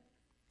heaven,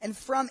 and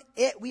from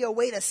it we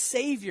await a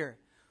Savior,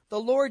 the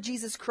Lord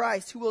Jesus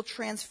Christ, who will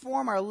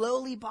transform our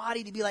lowly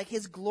body to be like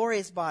his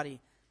glorious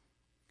body.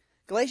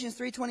 Galatians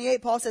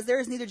 3:28, Paul says, there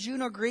is neither Jew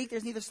nor Greek, there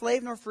is neither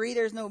slave nor free,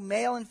 there is no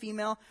male and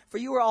female, for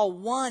you are all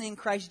one in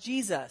Christ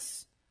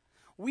Jesus.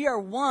 We are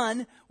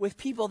one with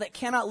people that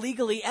cannot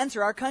legally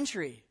enter our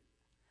country.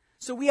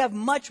 So we have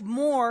much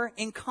more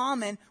in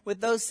common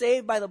with those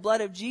saved by the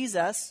blood of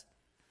Jesus,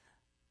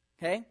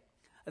 okay,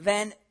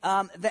 than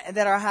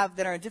that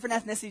are a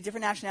different ethnicity,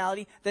 different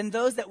nationality, than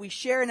those that we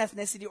share an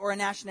ethnicity or a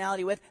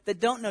nationality with that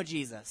don't know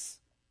Jesus.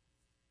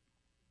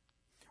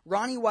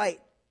 Ronnie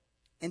White,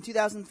 in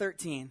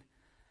 2013,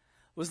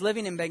 was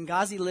living in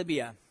Benghazi,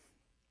 Libya,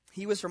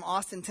 He was from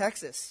Austin,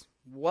 Texas.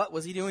 What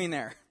was he doing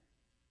there?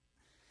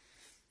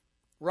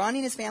 Ronnie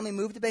and his family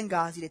moved to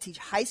Benghazi to teach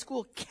high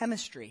school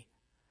chemistry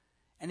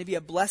and to be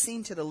a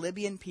blessing to the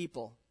Libyan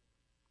people.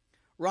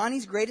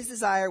 Ronnie's greatest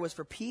desire was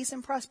for peace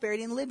and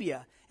prosperity in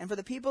Libya and for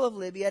the people of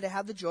Libya to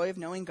have the joy of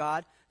knowing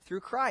God through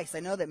Christ. I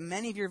know that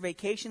many of your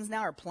vacations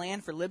now are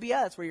planned for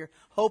Libya. That's where you're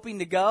hoping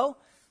to go.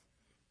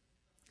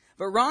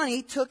 But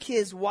Ronnie took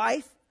his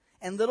wife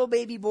and little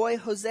baby boy,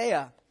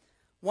 Hosea.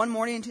 One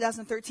morning in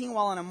 2013,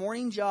 while on a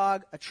morning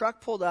jog, a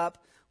truck pulled up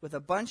with a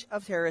bunch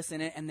of terrorists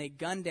in it, and they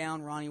gunned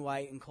down Ronnie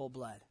White in cold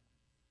blood.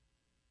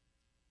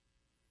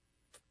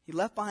 He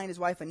left behind his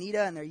wife,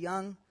 Anita, and their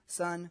young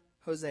son,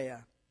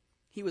 Hosea.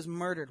 He was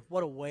murdered.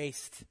 What a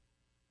waste.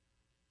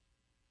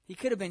 He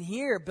could have been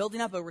here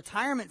building up a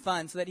retirement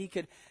fund so that he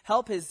could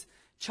help his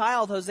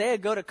child, Hosea,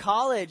 go to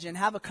college and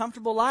have a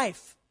comfortable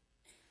life.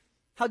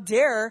 How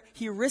dare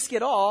he risk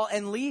it all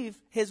and leave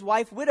his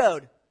wife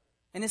widowed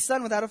and his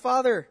son without a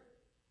father?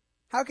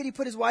 How could he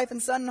put his wife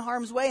and son in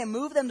harm's way and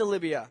move them to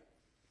Libya?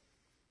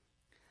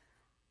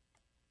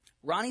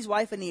 Ronnie's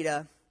wife,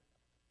 Anita,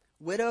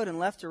 widowed and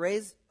left to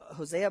raise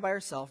Hosea by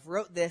herself,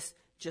 wrote this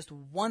just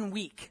 1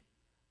 week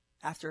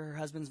after her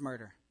husband's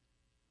murder.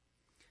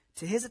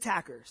 To his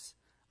attackers,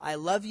 I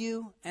love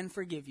you and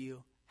forgive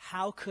you.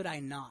 How could I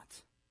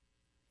not?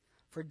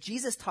 For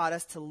Jesus taught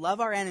us to love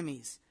our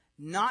enemies,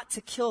 not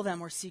to kill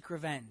them or seek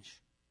revenge.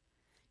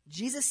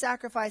 Jesus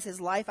sacrificed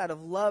his life out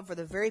of love for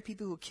the very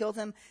people who killed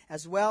him,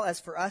 as well as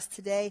for us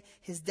today.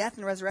 His death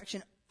and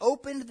resurrection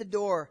opened the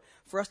door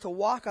for us to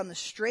walk on the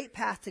straight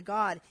path to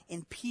God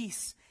in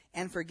peace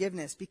and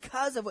forgiveness.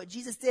 Because of what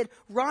Jesus did,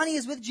 Ronnie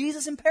is with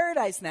Jesus in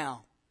paradise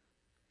now.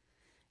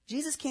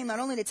 Jesus came not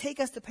only to take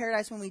us to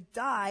paradise when we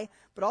die,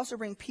 but also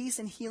bring peace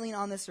and healing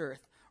on this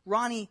earth.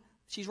 Ronnie,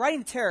 she's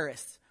writing to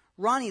terrorists.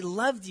 Ronnie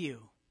loved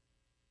you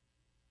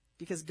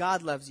because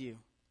God loves you.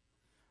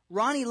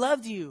 Ronnie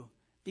loved you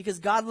because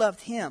God loved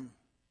him.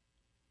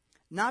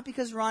 Not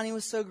because Ronnie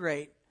was so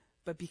great,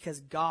 but because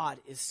God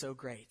is so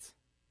great.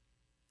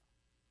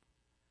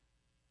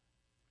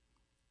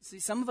 See,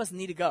 some of us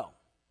need to go.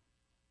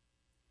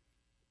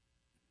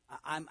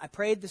 I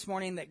prayed this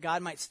morning that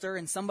God might stir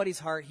in somebody's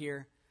heart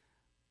here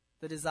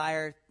the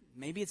desire,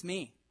 maybe it's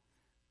me.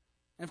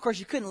 And of course,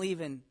 you couldn't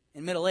leave in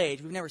middle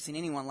age. We've never seen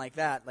anyone like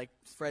that, like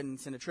Fred and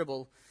Cinda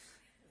Tribble.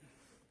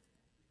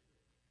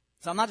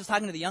 So I'm not just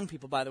talking to the young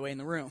people, by the way, in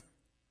the room.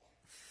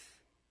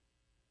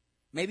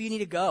 Maybe you need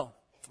to go,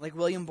 like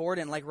William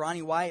Borden, like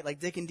Ronnie White, like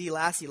Dick and Dee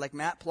Lassie, like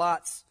Matt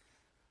Plotz.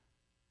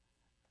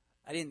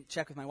 I didn't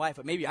check with my wife,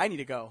 but maybe I need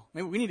to go.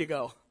 Maybe we need to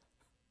go.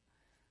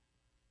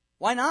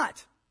 Why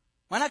not?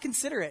 Why not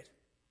consider it?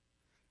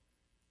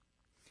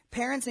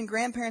 Parents and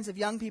grandparents of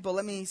young people,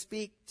 let me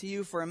speak to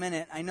you for a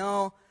minute. I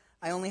know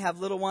I only have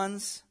little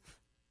ones.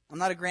 I'm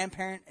not a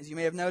grandparent, as you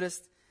may have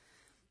noticed.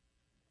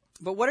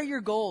 But what are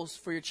your goals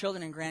for your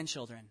children and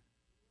grandchildren?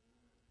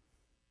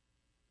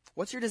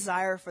 What's your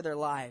desire for their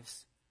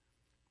lives?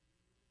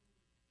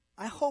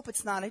 I hope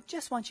it's not, I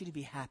just want you to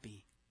be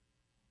happy.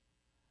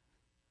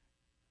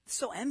 It's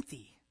so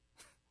empty.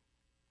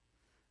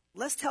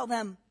 Let's tell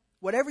them,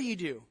 whatever you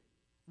do,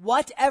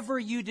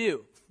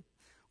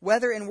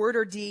 whether in word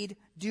or deed,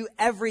 do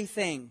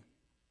everything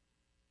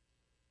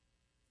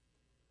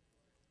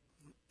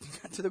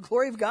to the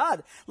glory of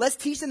God. Let's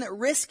teach them that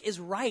risk is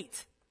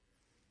right.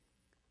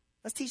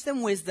 Let's teach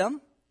them wisdom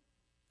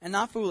and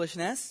not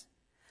foolishness.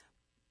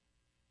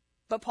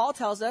 But Paul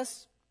tells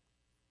us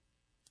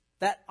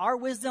that our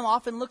wisdom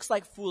often looks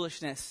like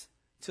foolishness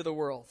to the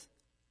world.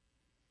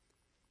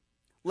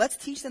 Let's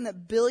teach them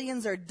that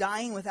billions are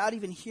dying without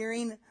even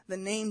hearing the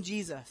name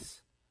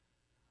Jesus.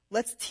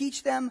 Let's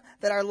teach them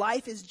that our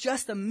life is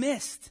just a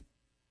mist,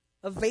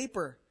 a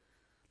vapor.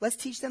 Let's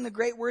teach them the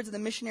great words of the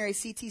missionary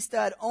C.T.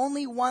 Studd.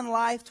 Only one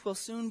life 'twill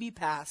soon be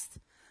past.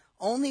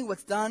 Only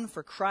what's done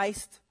for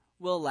Christ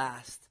will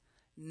last.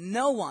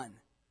 No one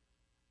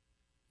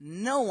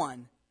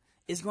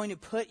is going to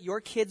put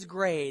your kid's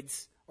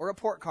grades or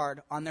report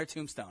card on their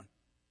tombstone.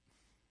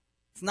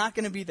 It's not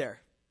going to be there.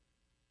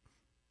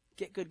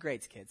 Get good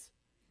grades, kids.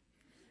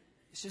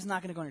 It's just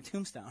not going to go on your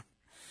tombstone.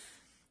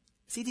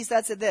 C.T.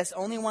 Studd said this,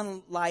 only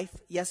one life,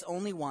 yes,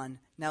 only one.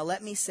 Now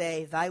let me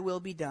say, thy will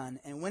be done.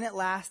 And when at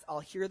last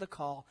I'll hear the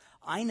call,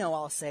 I know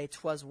I'll say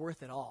 'twas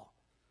worth it all.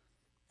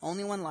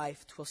 Only one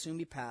life, 'twill soon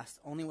be past.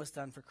 Only what's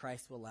done for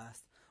Christ will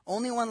last.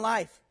 Only one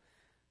life,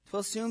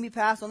 'twill soon be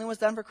past. Only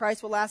what's done for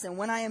Christ will last. And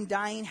when I am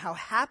dying, how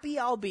happy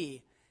I'll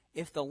be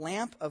if the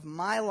lamp of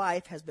my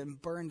life has been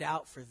burned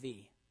out for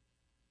thee.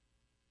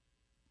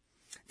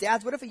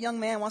 Dads, what if a young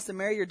man wants to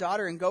marry your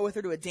daughter and go with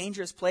her to a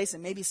dangerous place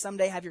and maybe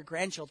someday have your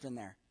grandchildren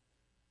there?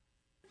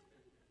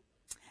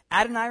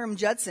 Adoniram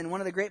Judson,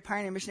 one of the great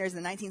pioneer missionaries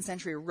in the 19th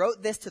century,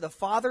 wrote this to the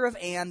father of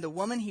Anne, the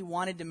woman he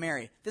wanted to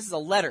marry. This is a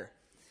letter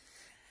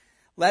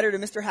to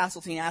Mr.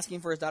 Hasseltine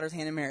asking for his daughter's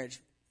hand in marriage.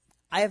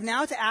 I have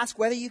now to ask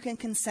whether you can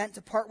consent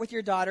to part with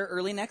your daughter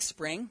early next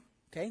spring.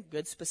 Okay,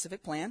 good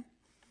specific plan.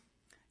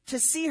 To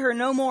see her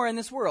no more in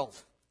this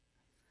world.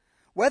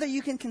 Whether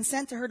you can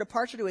consent to her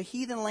departure to a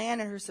heathen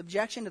land and her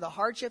subjection to the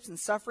hardships and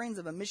sufferings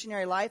of a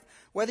missionary life,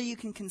 whether you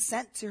can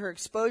consent to her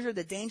exposure to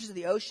the dangers of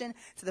the ocean,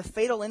 to the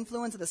fatal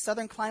influence of the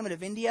southern climate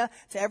of India,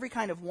 to every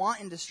kind of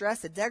want and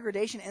distress, to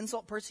degradation,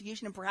 insult,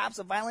 persecution, and perhaps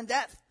a violent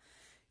death.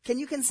 Can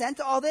you consent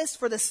to all this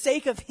for the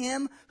sake of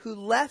him who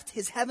left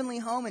his heavenly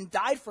home and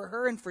died for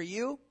her and for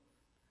you?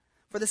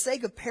 For the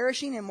sake of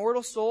perishing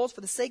immortal souls,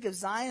 for the sake of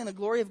Zion and the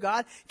glory of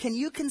God, can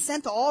you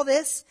consent to all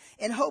this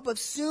in hope of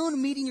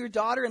soon meeting your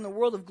daughter in the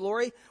world of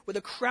glory with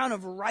a crown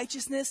of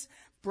righteousness,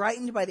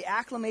 brightened by the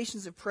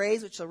acclamations of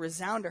praise which shall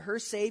resound to her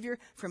Savior,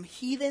 from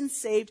heathens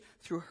saved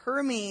through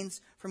her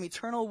means from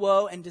eternal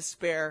woe and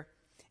despair?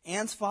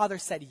 Anne's father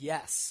said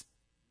yes.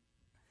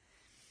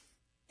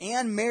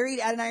 Anne married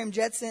Adoniram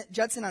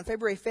Judson on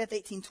February 5th,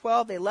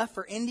 1812. They left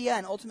for India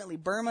and ultimately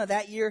Burma.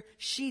 That year,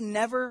 she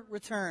never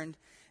returned,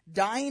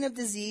 dying of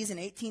disease in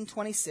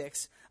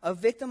 1826, a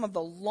victim of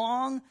the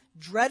long,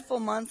 dreadful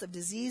months of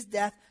disease,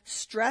 death,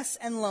 stress,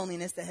 and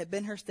loneliness that had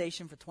been her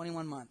station for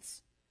 21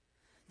 months.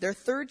 Their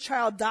third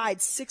child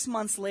died 6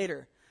 months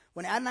later.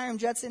 When Adoniram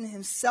Judson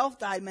himself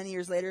died many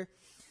years later,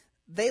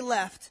 they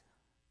left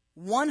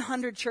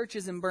 100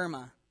 churches in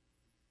Burma,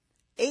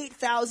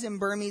 8,000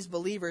 Burmese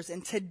believers,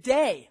 and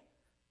today,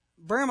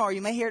 Burma, or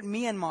you may hear it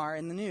Myanmar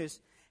in the news,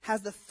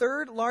 has the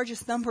third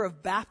largest number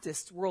of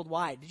Baptists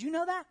worldwide. Did you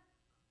know that?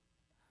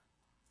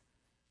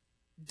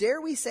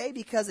 Dare we say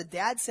because a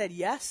dad said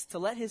yes to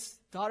let his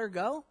daughter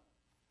go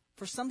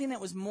for something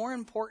that was more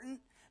important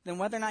than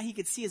whether or not he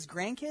could see his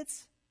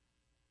grandkids?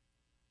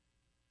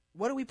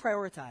 What do we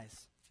prioritize?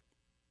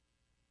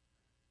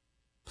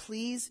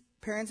 Please,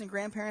 parents and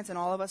grandparents and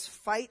all of us,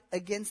 fight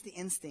against the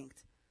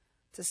instinct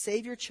to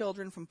save your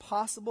children from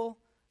possible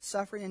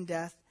suffering and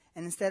death,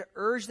 and instead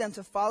urge them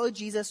to follow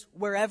Jesus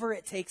wherever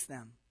it takes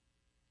them.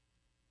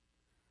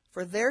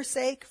 For their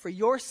sake, for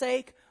your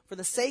sake, for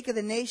the sake of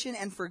the nation,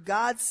 and for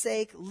God's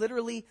sake,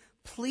 literally,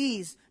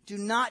 please do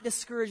not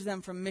discourage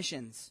them from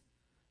missions,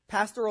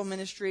 pastoral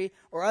ministry,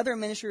 or other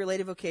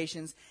ministry-related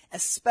vocations,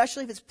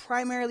 especially if it's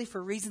primarily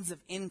for reasons of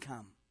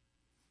income.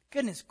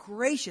 Goodness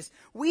gracious,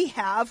 we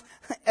have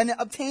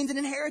obtained an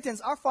inheritance.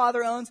 Our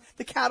Father owns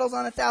the cattle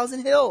on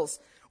 1,000 hills.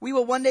 We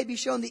will one day be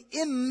shown the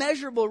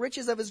immeasurable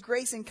riches of his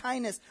grace and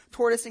kindness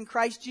toward us in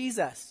Christ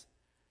Jesus.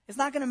 It's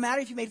not going to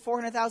matter if you made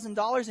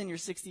 $400,000 in your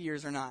 60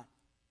 years or not.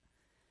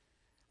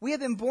 We have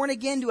been born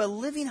again to a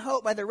living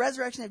hope by the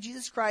resurrection of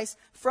Jesus Christ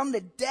from the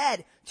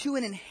dead, to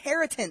an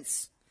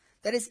inheritance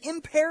that is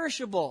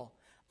imperishable,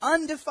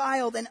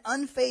 undefiled, and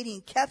unfading,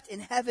 kept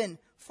in heaven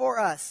for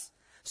us.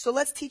 So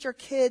let's teach our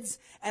kids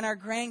and our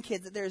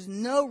grandkids that there is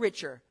no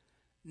richer,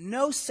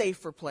 no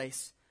safer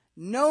place,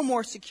 no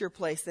more secure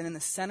place than in the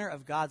center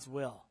of God's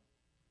will.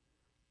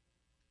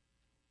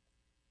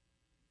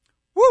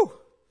 Woo!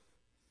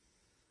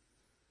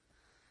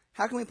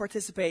 How can we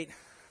participate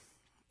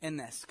in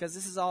this? Because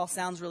this all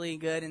sounds really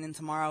good, and then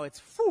tomorrow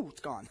it's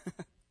gone.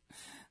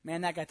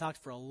 Man, that guy talked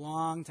for a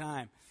long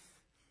time.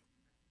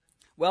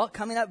 Well,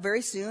 coming up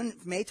very soon,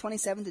 May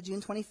 27th to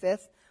June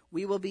 25th,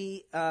 we will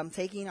be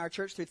taking our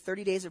church through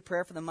 30 days of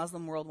prayer for the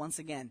Muslim world once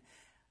again.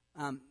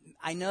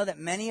 I know that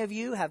many of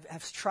you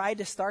have tried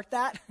to start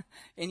that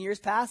in years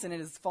past, and it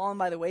has fallen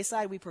by the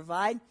wayside. We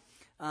provide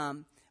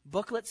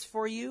booklets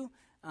for you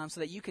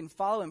so that you can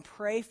follow and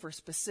pray for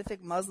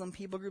specific Muslim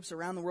people groups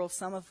around the world,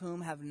 some of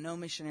whom have no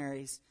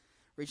missionaries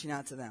reaching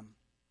out to them.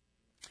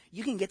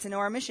 You can get to know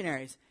our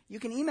missionaries. You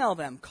can email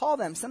them, call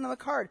them, send them a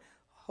card.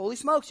 Holy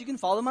smokes, you can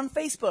follow them on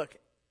Facebook.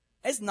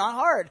 It's not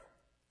hard.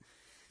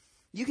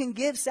 You can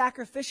give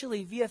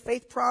sacrificially via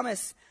Faith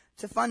Promise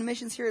to fund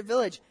missions here at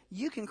Village.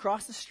 You can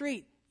cross the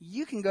street.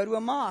 You can go to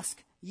a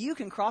mosque. You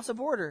can cross a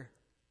border.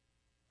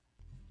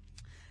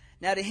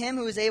 Now to him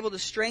who is able to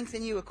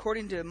strengthen you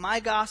according to my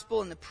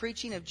gospel and the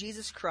preaching of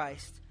Jesus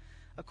Christ,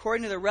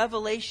 according to the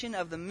revelation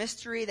of the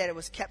mystery that it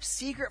was kept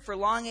secret for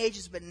long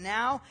ages, but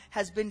now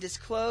has been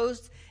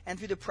disclosed, and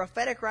through the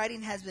prophetic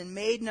writing has been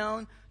made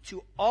known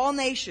to all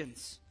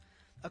nations,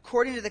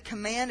 according to the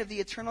command of the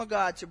eternal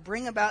God, to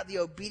bring about the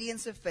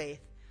obedience of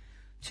faith,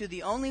 to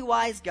the only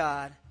wise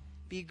God,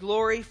 be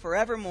glory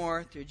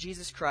forevermore through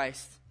Jesus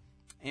Christ.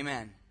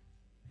 Amen.